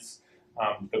alliance.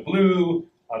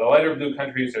 The lighter blue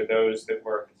countries are those that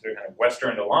were considered kind of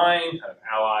Western aligned, kind of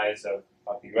allies of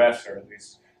the U.S., or at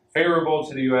least favorable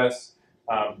to the U.S.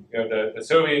 The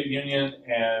Soviet Union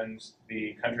and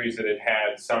the countries that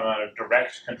had some amount of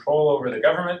direct control over the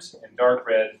government in dark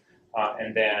red,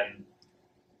 and then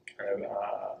kind of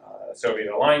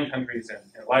Soviet-aligned countries in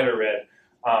lighter red.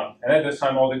 And at this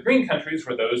time, all the green countries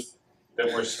were those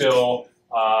that were still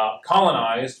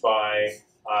colonized by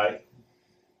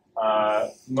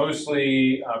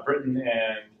mostly Britain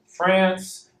and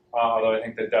France, although I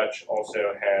think the Dutch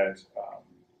also had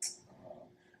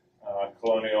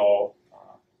colonial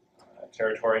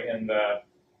territory in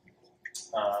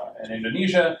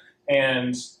Indonesia,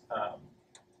 and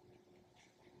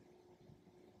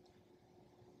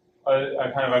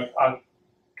a kind of a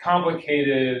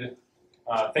complicated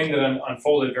thing that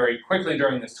unfolded very quickly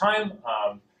during this time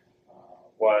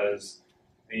was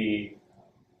the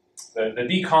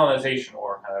decolonization,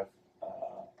 or kind of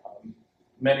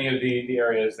many of the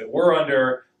areas that were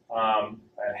under and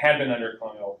had been under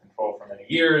colonial control for many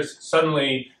years.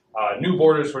 Suddenly, new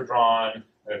borders were drawn,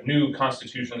 new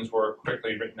constitutions were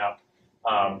quickly written up,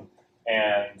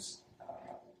 and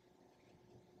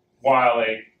while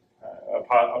a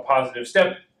positive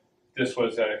step, this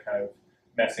was a kind of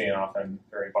messy and often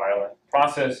very violent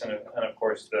process, and of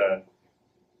course the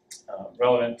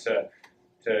relevant to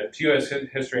U.S.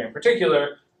 history in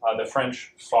particular, the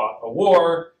French fought a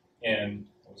war in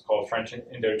what was called French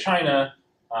Indochina.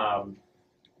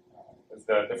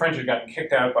 The French had gotten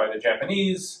kicked out by the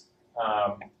Japanese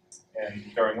and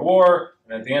during the war,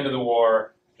 and at the end of the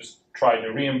war, just tried to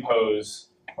reimpose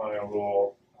colonial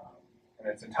rule in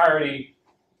its entirety.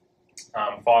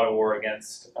 Fought a war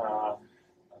against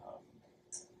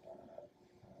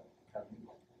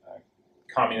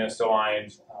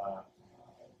communist-aligned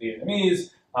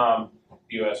Vietnamese. The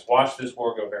U.S. watched this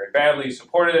war go very badly,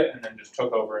 supported it, and then just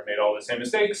took over and made all the same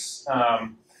mistakes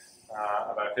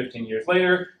about 15 years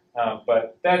later.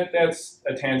 But that's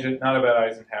a tangent, not about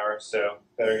Eisenhower, so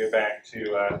better get back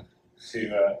to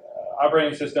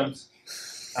operating systems.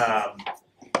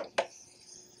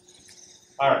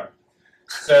 All right,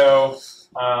 so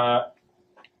I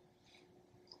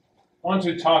want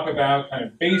to talk about kind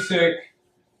of basic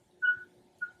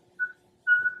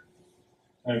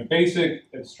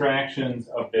abstractions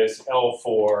of this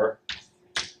L4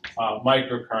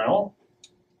 microkernel.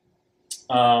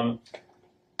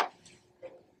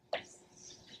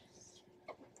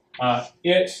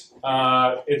 It's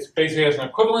basically as an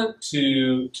equivalent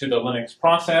to the Linux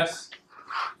process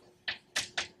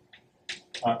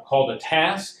called a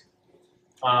task,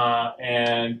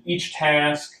 and each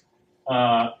task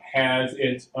has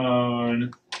its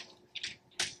own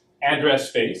address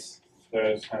space.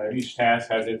 So kind of each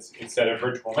task has its set of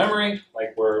virtual memory,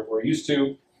 like we're used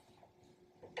to,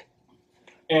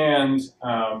 and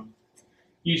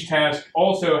each task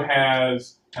also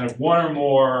has kind of one or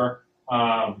more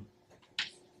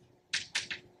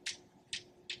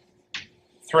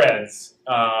threads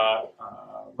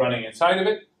running inside of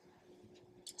it.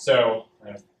 So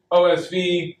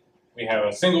OSV, we have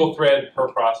a single thread per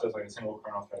process, like a single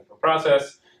kernel thread per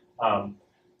process.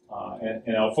 In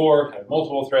L4, kind of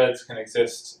multiple threads can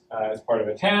exist as part of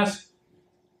a task.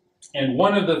 And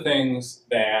one of the things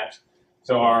that,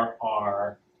 so our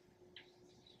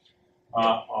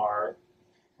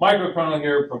microkernel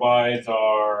here provides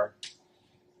our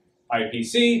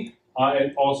IPC.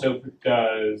 It also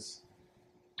does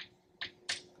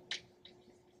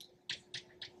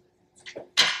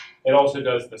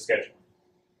the scheduling.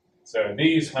 So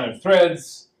these kind of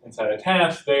threads inside a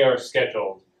task, they are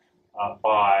scheduled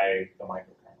by the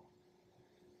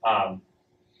microkernel.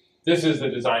 This is the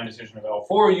design decision of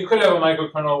L4. You could have a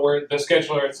microkernel where the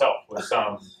scheduler itself was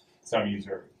some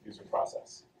user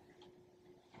process.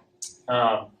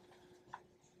 So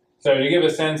to give a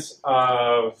sense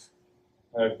of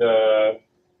the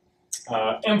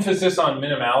emphasis on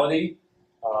minimality,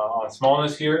 on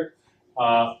smallness here,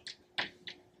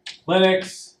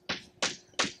 Linux,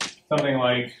 something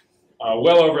like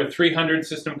well over 300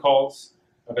 system calls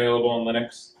available in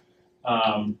Linux.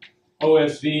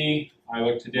 OSV, I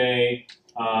looked today,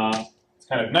 it's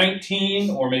kind of 19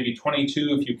 or maybe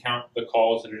 22 if you count the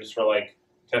calls that are just for like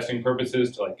testing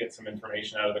purposes to like get some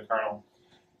information out of the kernel.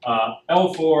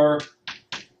 L4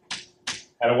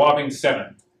 had a whopping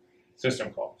 7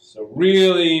 system calls. So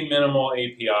really minimal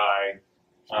API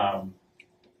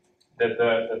that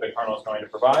the kernel is going to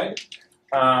provide.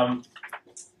 And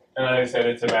like I said,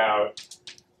 it's about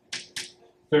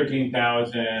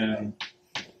 13,000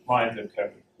 lines of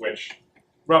code, which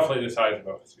roughly the size of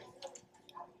OSV.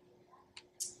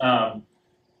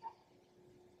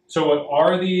 So what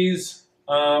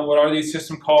are these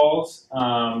system calls?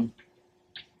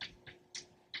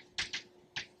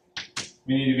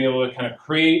 We need to be able to kind of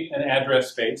create an address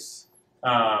space,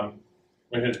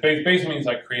 which basically means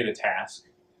like create a task.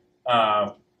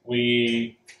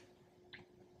 We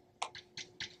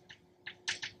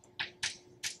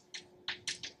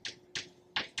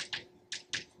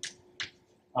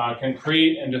can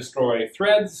create and destroy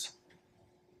threads.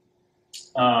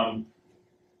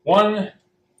 One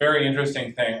very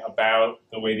interesting thing about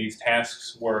the way these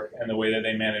tasks work and the way that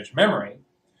they manage memory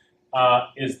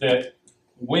is that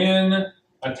when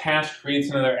a task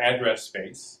creates another address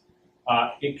space,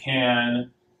 it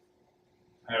can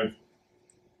kind of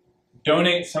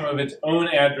donate some of its own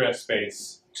address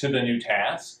space to the new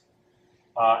task,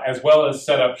 as well as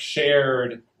set up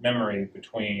shared memory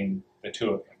between the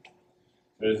two of them.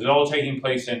 This is all taking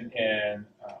place so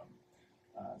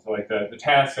like the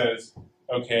task says,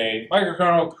 okay,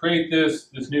 microkernel, create this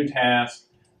new task,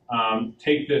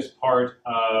 take this part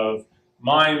of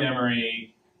my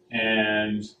memory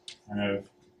and kind of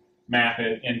map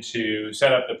it into,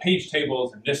 set up the page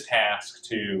tables in this task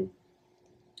to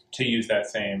use that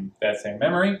same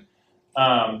memory.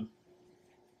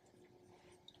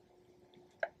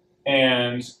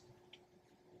 And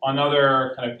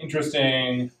another kind of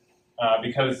interesting,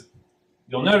 because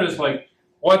you'll notice like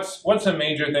what's a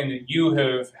major thing that you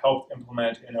have helped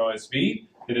implement in OSV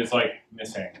that is like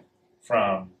missing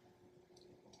from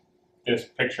this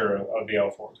picture of the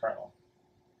L4 kernel?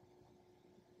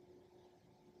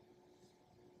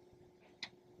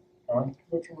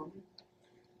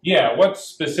 Yeah, what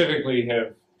specifically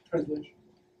have? Translation.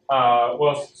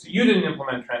 Well, so you didn't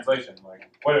implement translation. Like,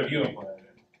 what have you implemented?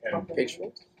 Page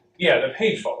fault? Yeah, the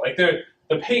page fault. Like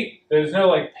there's no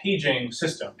like paging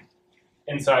system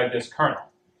inside this kernel.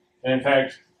 And in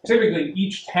fact, typically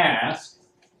each task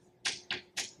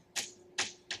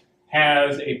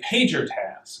has a pager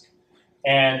task,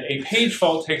 and a page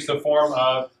fault takes the form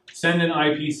of send an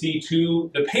IPC to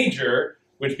the pager,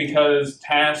 which because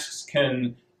tasks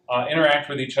can interact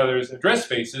with each other's address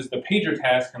spaces, the pager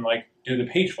task can like do the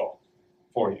page fault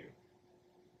for you.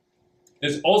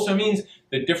 This also means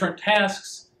that different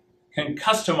tasks can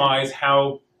customize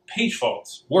how page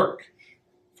faults work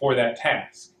for that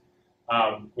task,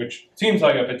 which seems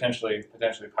like a potentially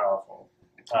powerful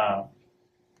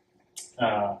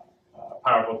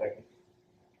powerful technique.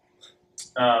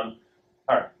 All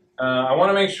right, I want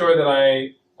to make sure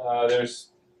that there's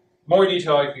more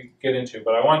detail I could get into,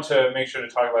 but I want to make sure to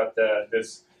talk about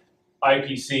this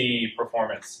IPC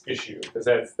performance issue, because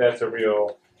that's a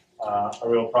real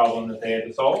problem that they had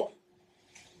to solve.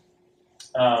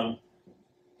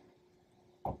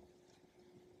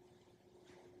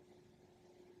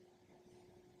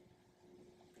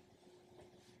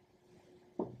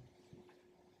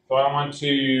 So I want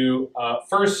to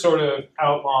first sort of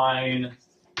outline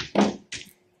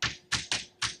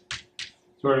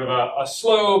sort of a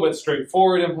slow but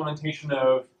straightforward implementation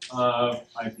of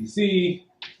IPC.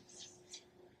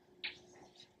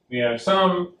 We have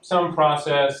some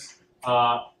process,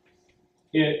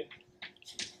 it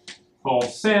called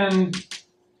send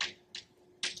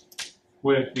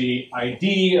with the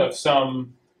ID of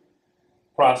some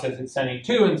process it's sending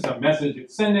to and some message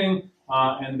it's sending,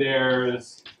 and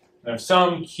there's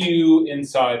some queue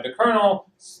inside the kernel.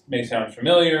 This may sound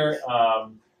familiar.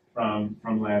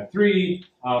 from lab 3,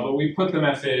 but we put the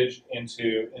message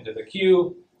into the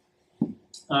queue.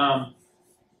 And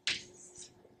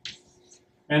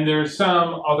there's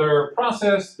some other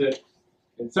process that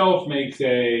itself makes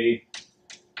a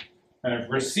kind of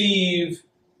receive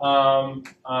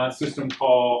system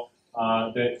call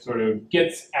that sort of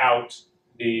gets out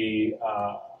the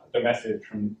message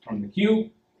from the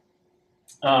queue.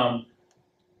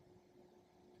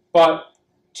 But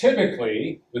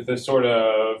typically, with this sort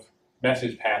of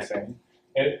message passing,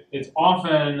 it's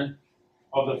often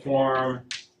of the form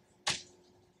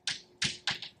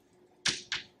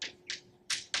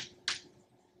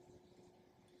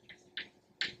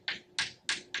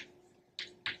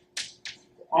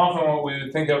often what we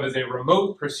would think of as a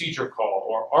remote procedure call,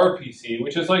 or RPC,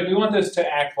 which is like, we want this to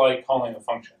act like calling a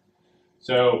function.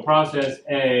 So process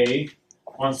A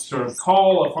wants to sort of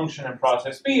call a function in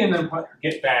process B and then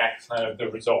get back kind of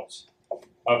the results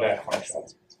of that function.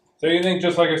 So you think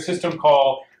just like a system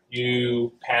call,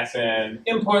 you pass in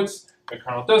inputs, the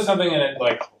kernel does something, and it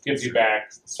like gives you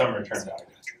back some return value.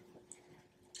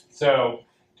 So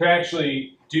to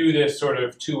actually do this sort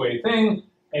of two-way thing,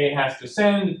 A has to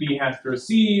send, B has to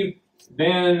receive,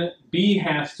 then B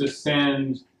has to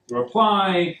send the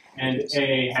reply, and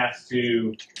A has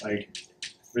to like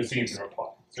receive the reply.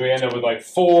 So we end up with like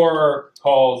 4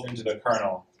 calls into the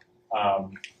kernel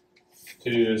to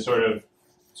do this sort of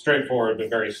straightforward but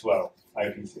very slow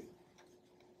IPC.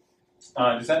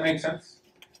 Does that make sense?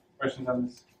 Questions on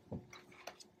this?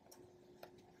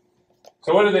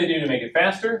 So what do they do to make it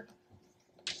faster?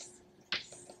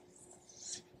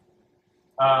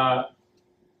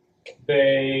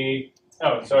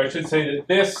 So I should say that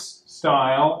this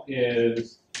style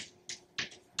is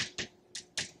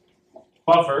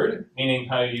buffered, meaning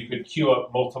how you could queue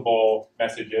up multiple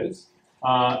messages,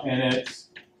 and it's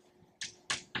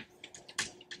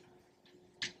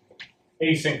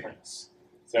asynchronous.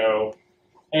 So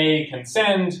A can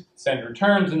send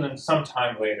returns, and then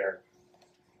sometime later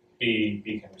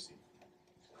B can receive.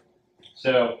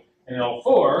 So in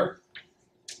L4,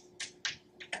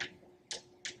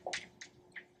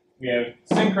 we have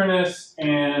synchronous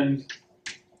and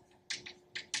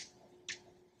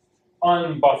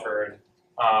unbuffered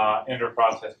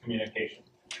inter-process communication,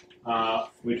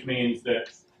 which means that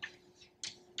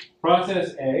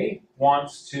process A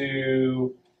wants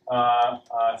to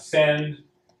send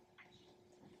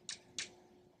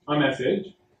a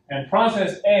message, and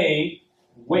process A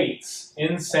waits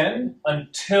in send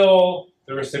until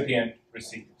the recipient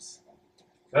receives.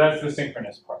 So that's the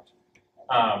synchronous part.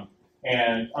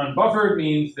 And unbuffered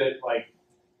means that like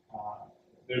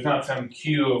there's not some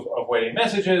queue of waiting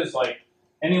messages. Like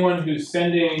anyone who's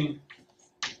sending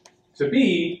to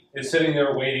B is sitting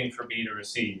there waiting for B to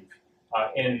receive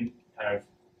in kind of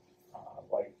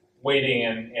like waiting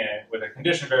and with a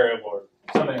condition variable or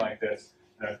something like this,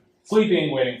 sleeping,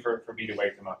 waiting for B to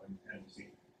wake them up and receive.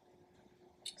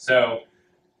 So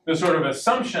the sort of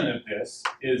assumption of this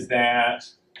is that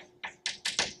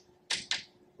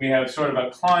we have sort of a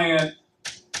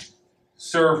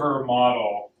client-server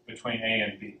model between A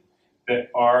and B. That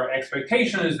our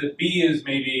expectation is that B is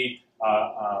maybe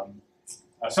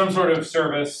some sort of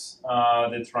service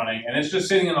that's running, and it's just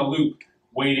sitting in a loop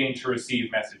waiting to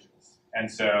receive messages. And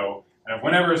so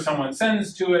whenever someone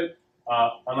sends to it,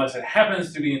 unless it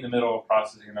happens to be in the middle of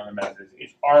processing another message,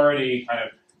 it's already kind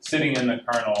of sitting in the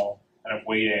kernel, kind of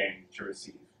waiting to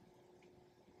receive.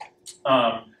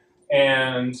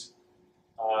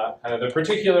 Kind of the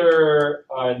particular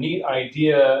neat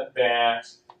idea that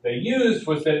they used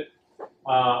was that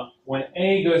when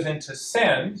A goes into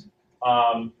send,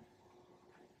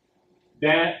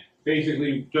 that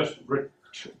basically just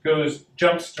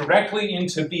jumps directly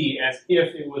into B as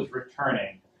if it was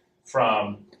returning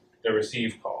from the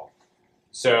receive call.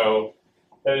 So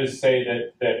that is to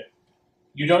say that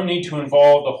you don't need to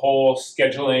involve the whole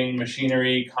scheduling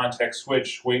machinery, context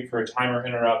switch, wait for a timer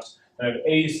interrupt. And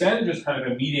A send just kind of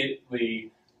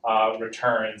immediately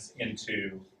returns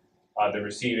into the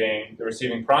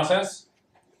receiving process.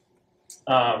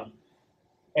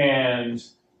 And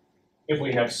if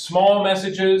we have small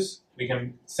messages, we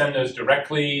can send those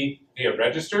directly via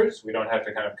registers. We don't have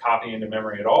to kind of copy into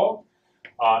memory at all.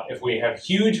 If we have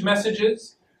huge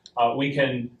messages, we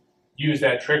can use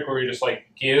that trick where we just like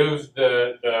give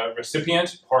the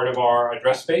recipient part of our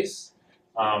address space.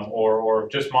 Or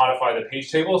just modify the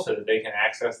page table so that they can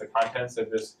access the contents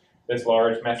of this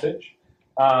large message.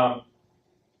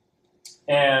 And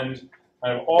kind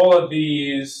of all of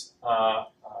these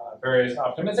various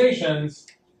optimizations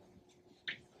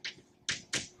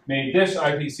made this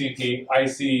IPC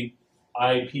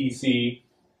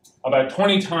about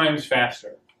 20 times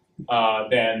faster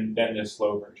than this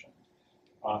slow version.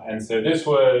 And so this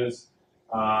was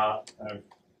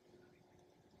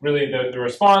really the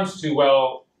response to,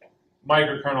 well,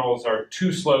 microkernels are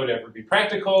too slow to ever be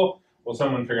practical. Well,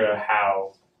 someone figured out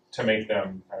how to make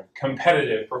them kind of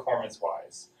competitive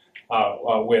performance-wise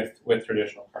with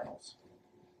traditional kernels.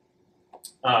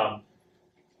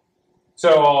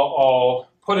 So I'll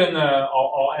put in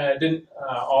I'll add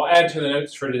to the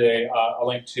notes for today a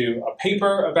link to a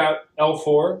paper about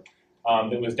L4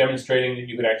 that was demonstrating that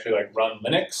you could actually like run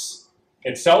Linux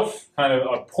itself, kind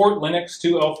of port Linux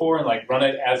to L4 and like run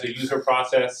it as a user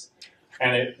process,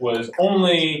 and it was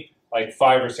only like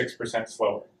 5 or 6%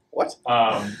 slower. What?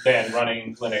 Than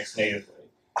running Linux natively.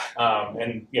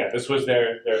 And yeah, this was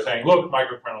they're saying, look,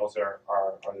 microkernels are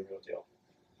the real deal.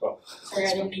 Well, sorry,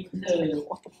 I don't mean to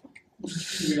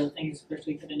real things,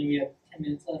 especially because I know we have 10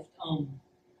 minutes left. I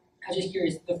was just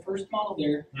curious, the first model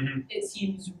there, it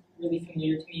seems really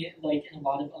familiar to me, like in a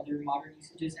lot of other modern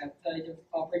usages outside of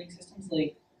operating systems.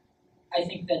 Like, I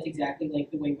think that's exactly like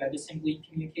the way WebAssembly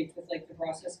communicates with like the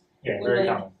process. Yeah, Would, very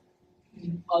like, common.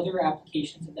 other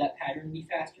applications of that pattern be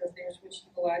faster if they were switched to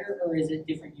the latter, or is it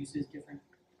different uses, different?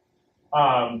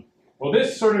 Well,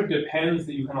 this sort of depends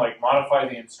that you can like modify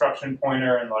the instruction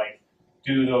pointer and like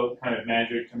do the kind of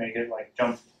magic to make it like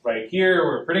jump right here,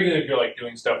 or particularly if you're like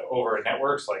doing stuff over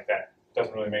networks, like that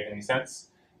doesn't really make any sense.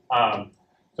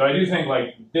 So I do think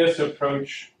like this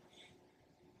approach,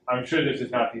 I'm sure this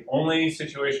is not the only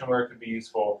situation where it could be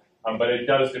useful, but it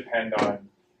does depend on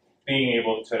being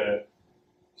able to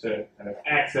kind of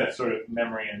access sort of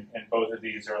memory in both of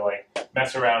these, or like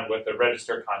mess around with the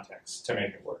register context to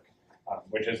make it work,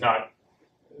 which is not,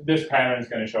 this pattern is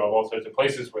going to show up all sorts of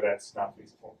places where that's not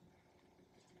feasible.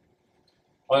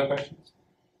 Other questions?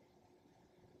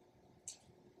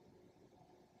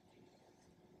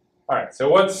 All right, so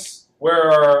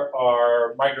where are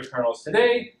our microkernels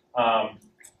today?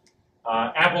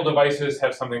 Apple devices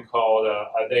have something called,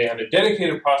 they have a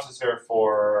dedicated processor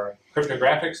for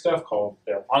cryptographic stuff called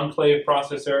their Enclave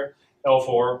processor.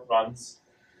 L4 runs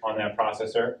on that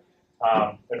processor.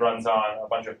 It runs on a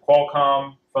bunch of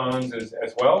Qualcomm phones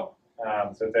as well,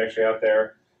 so it's actually out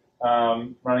there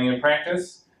running in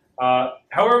practice.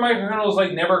 However, microkernels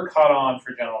like never caught on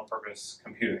for general purpose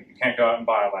computing. You can't go out and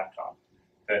buy a laptop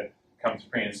that comes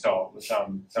pre-installed with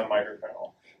some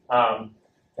microkernel.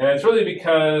 And it's really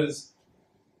because,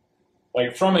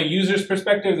 like, from a user's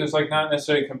perspective, there's like not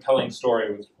necessarily a compelling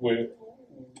story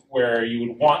where you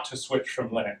would want to switch from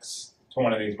Linux to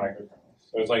one of these microkernels.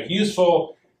 So it's like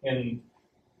useful in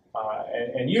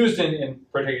and used in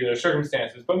particular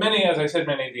circumstances, but many, as I said,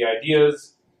 many of the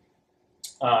ideas,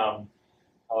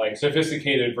 like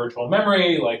sophisticated virtual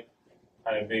memory, like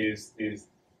kind of these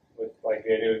with like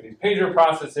the idea of these pager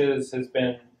processes has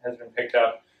been picked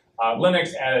up.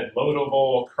 Linux added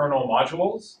loadable kernel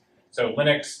modules. So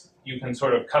Linux, you can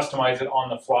sort of customize it on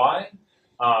the fly,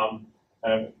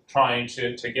 trying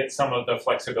to get some of the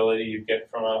flexibility you get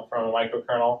from a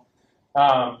microkernel.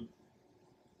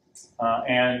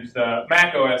 And the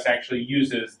Mac OS actually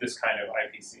uses this kind of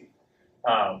IPC.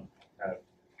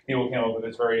 People came up with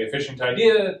this very efficient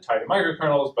idea tied to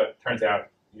microkernels, but turns out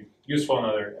useful in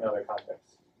other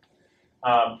contexts.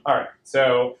 All right,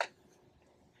 so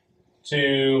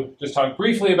to just talk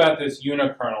briefly about this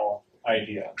unikernel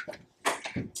idea.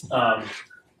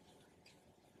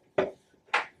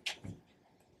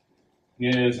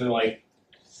 Is like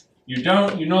you no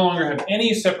longer have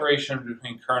any separation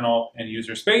between kernel and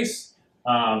user space.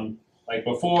 Like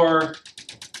before,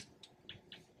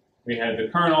 we had the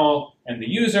kernel and the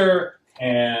user,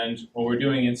 and what we're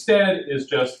doing instead is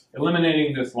just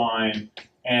eliminating this line,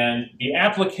 and the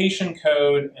application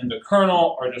code and the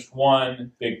kernel are just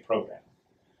one big program.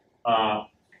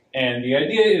 And the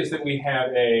idea is that we have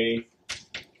a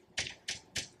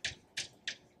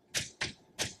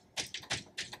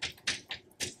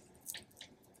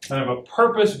kind of a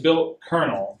purpose-built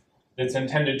kernel that's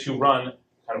intended to run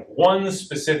kind of one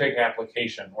specific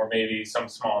application, or maybe some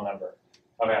small number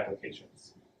of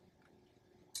applications.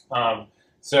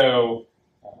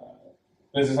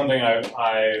 This is something I've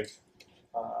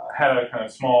had a kind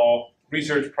of small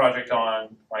research project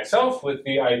on myself, with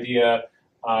the idea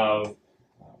of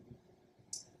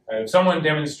someone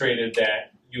demonstrated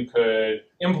that you could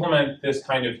implement this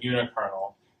kind of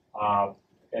unikernel,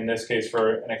 in this case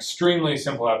for an extremely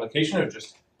simple application of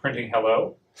just printing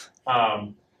hello,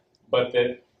 but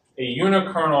that a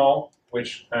unikernel,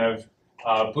 which kind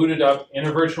of booted up in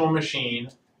a virtual machine,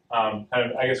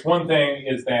 I guess one thing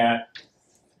is that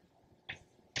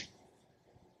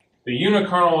the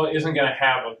unikernel isn't going to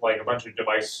have like a bunch of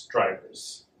device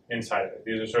drivers inside of it.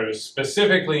 These are sort of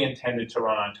specifically intended to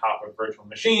run on top of virtual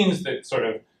machines that sort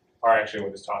of are actually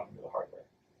what is talking to the hardware.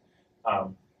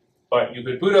 But you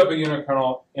could boot up a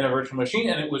unikernel in a virtual machine,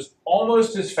 and it was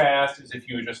almost as fast as if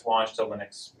you had just launched a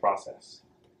Linux process.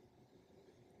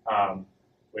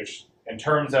 Which, in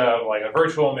terms of like a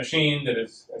virtual machine that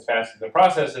is as fast as the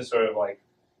process, is sort of like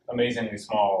amazingly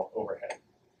small overhead.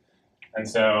 And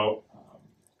so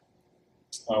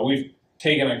we've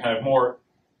taken a kind of more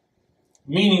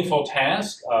meaningful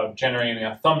task of generating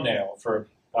a thumbnail for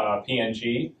a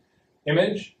PNG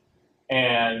image,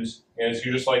 and as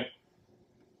you just like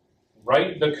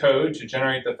write the code to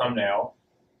generate the thumbnail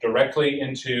directly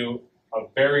into a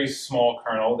very small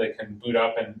kernel that can boot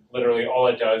up, and literally all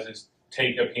it does is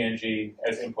take a PNG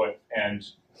as input and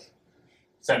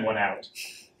send one out.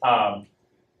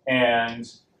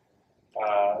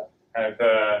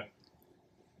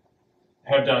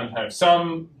 Have done kind of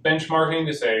some benchmarking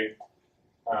to say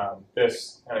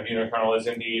this kind of unikernel is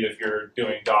indeed, if you're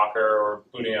doing Docker or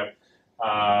booting up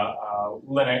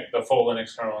Linux, the full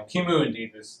Linux kernel in QEMU,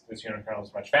 indeed this unikernel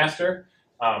is much faster.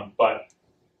 But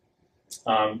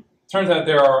turns out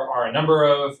there are a number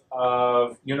of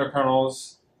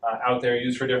unikernels out there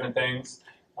used for different things.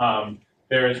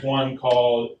 There is one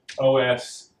called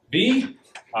OSV,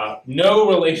 no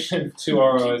relation to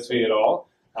our OSV at all.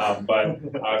 But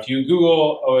if you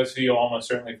Google OSV, you'll almost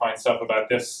certainly find stuff about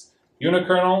this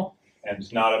unikernel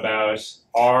and not about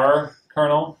our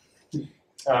kernel.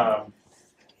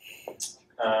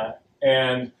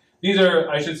 And these are,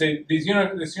 I should say, this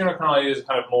unikernel idea is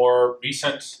kind of more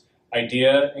recent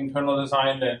idea in kernel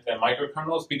design than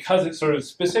microkernels, because it's sort of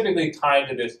specifically tied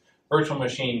to this virtual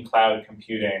machine cloud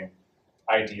computing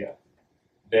idea.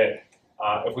 That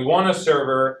if we want a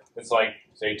server that's like,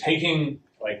 say, taking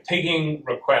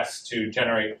requests to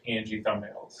generate PNG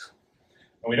thumbnails,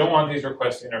 and we don't want these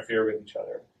requests to interfere with each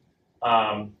other,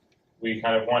 we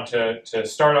kind of want to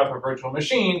start up a virtual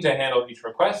machine to handle each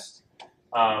request.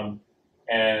 And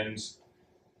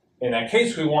in that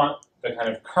case, we want the kind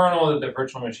of kernel that the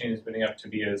virtual machine is spinning up to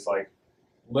be as like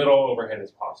little overhead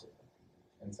as possible.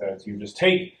 And so you just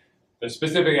take the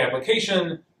specific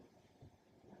application,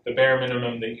 the bare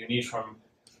minimum that you need from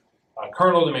a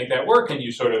kernel to make that work, and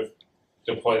you sort of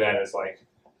deploy that as like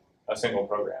a single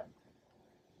program.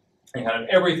 And kind of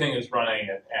everything is running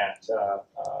at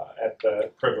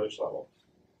the privilege level.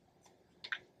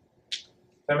 Does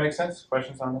that make sense?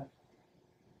 Questions on that?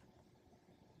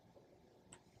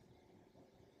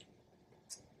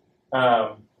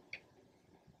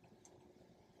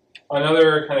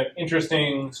 Another kind of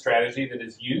interesting strategy that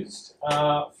is used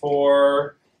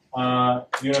for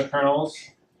unikernels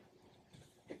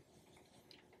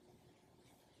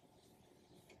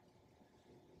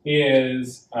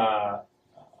is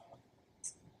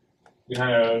you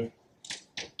kind of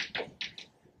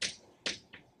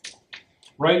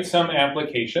write some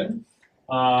application,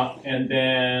 and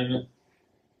then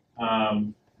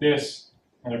this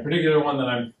kind of particular one that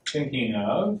I'm thinking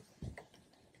of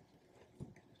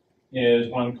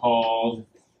is one called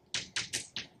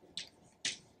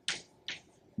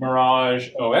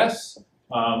Mirage OS,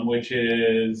 which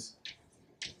is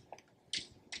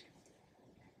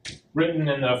written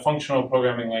in the functional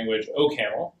programming language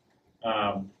OCaml.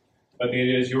 But the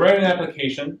idea is you write an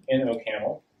application in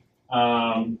OCaml.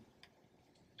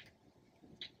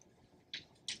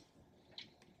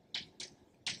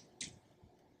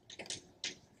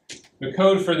 The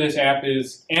code for this app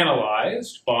is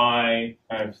analyzed by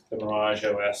kind of the Mirage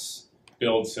OS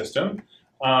build system.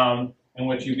 And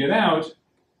what you get out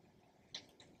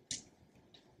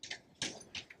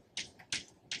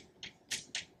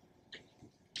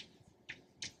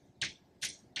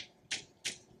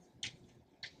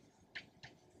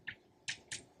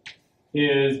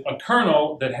is a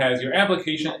kernel that has your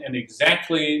application and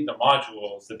exactly the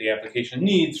modules that the application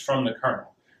needs from the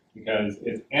kernel. Because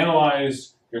it's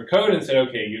analyzed your code and said,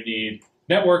 okay, you need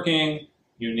networking,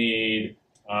 you need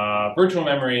virtual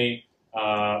memory,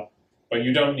 but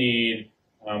you don't need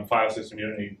file system, you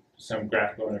don't need some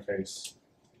graphical interface,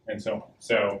 and so on.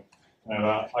 So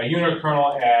a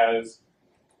unikernel as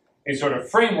a sort of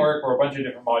framework where a bunch of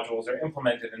different modules are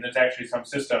implemented, and there's actually some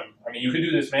system. I mean, you could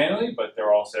do this manually, but there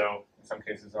are also, in some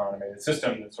cases, an automated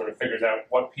system that sort of figures out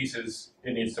what pieces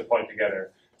it needs to plug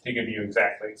together to give you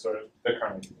exactly sort of the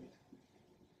kernel you need.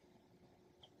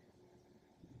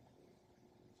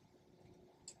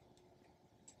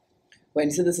 Wait,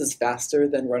 you said this is faster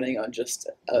than running on just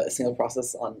a single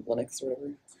process on Linux or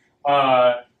whatever?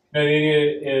 No, the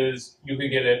idea is you could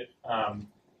get it,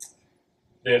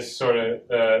 this sort of,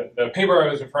 the paper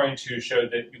I was referring to showed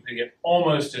that you could get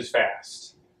almost as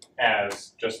fast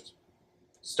as just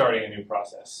starting a new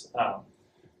process.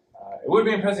 It would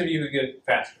be impressive if you could get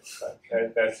faster,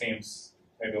 but that seems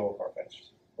maybe a little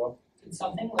far-fetched. Well, Did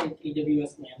something like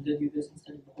AWS Lambda do this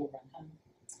instead of the whole runtime?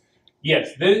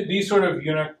 yes, these sort of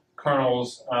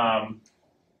unikernels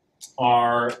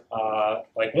are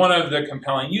like one of the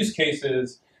compelling use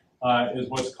cases is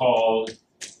what's called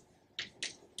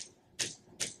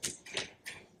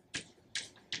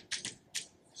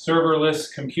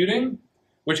serverless computing,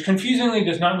 which confusingly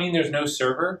does not mean there's no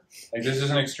server. Like, this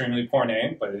is an extremely poor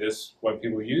name, but it is what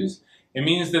people use. It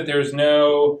means that there's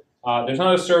not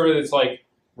a server that's like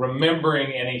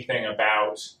remembering anything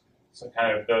about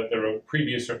kind of the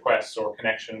previous requests or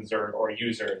connections or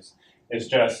users. It's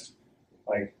just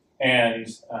like, and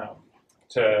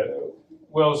to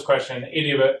Will's question,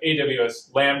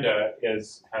 AWS Lambda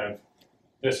is kind of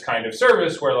this kind of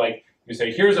service where like you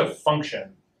say, here's a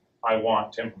function I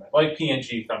want to implement, like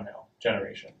PNG thumbnail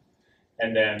generation.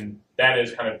 And then that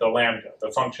is kind of the Lambda,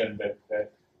 the function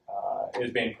that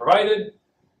is being provided.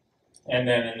 And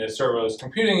then in this serverless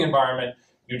computing environment,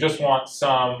 you just want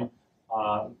some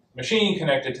machine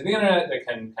connected to the internet that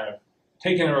can kind of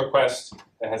take in a request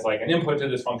that has like an input to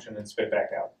this function and spit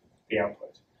back out the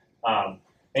output.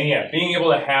 And yeah, being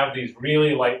able to have these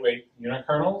really lightweight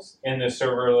unikernels in this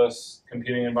serverless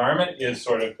computing environment is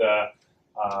sort of the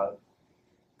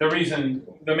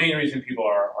main reason people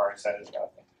are excited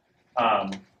about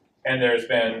them. And there's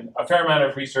been a fair amount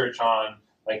of research on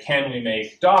like, can we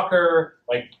make Docker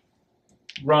like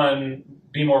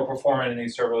be more performant in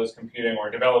these serverless computing, or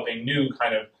developing new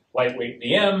kind of lightweight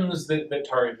VMs that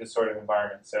target this sort of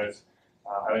environment. So it's,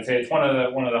 I would say it's one of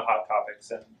the hot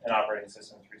topics in operating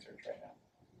systems research right now.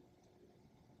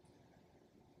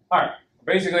 All right,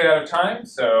 we're basically out of time,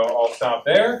 so I'll stop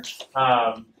there.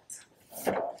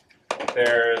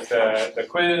 There's the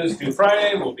quiz due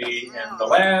Friday. We'll be in the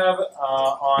lab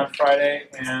on Friday,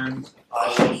 and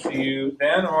I will see you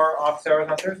then or office hours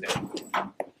on Thursday.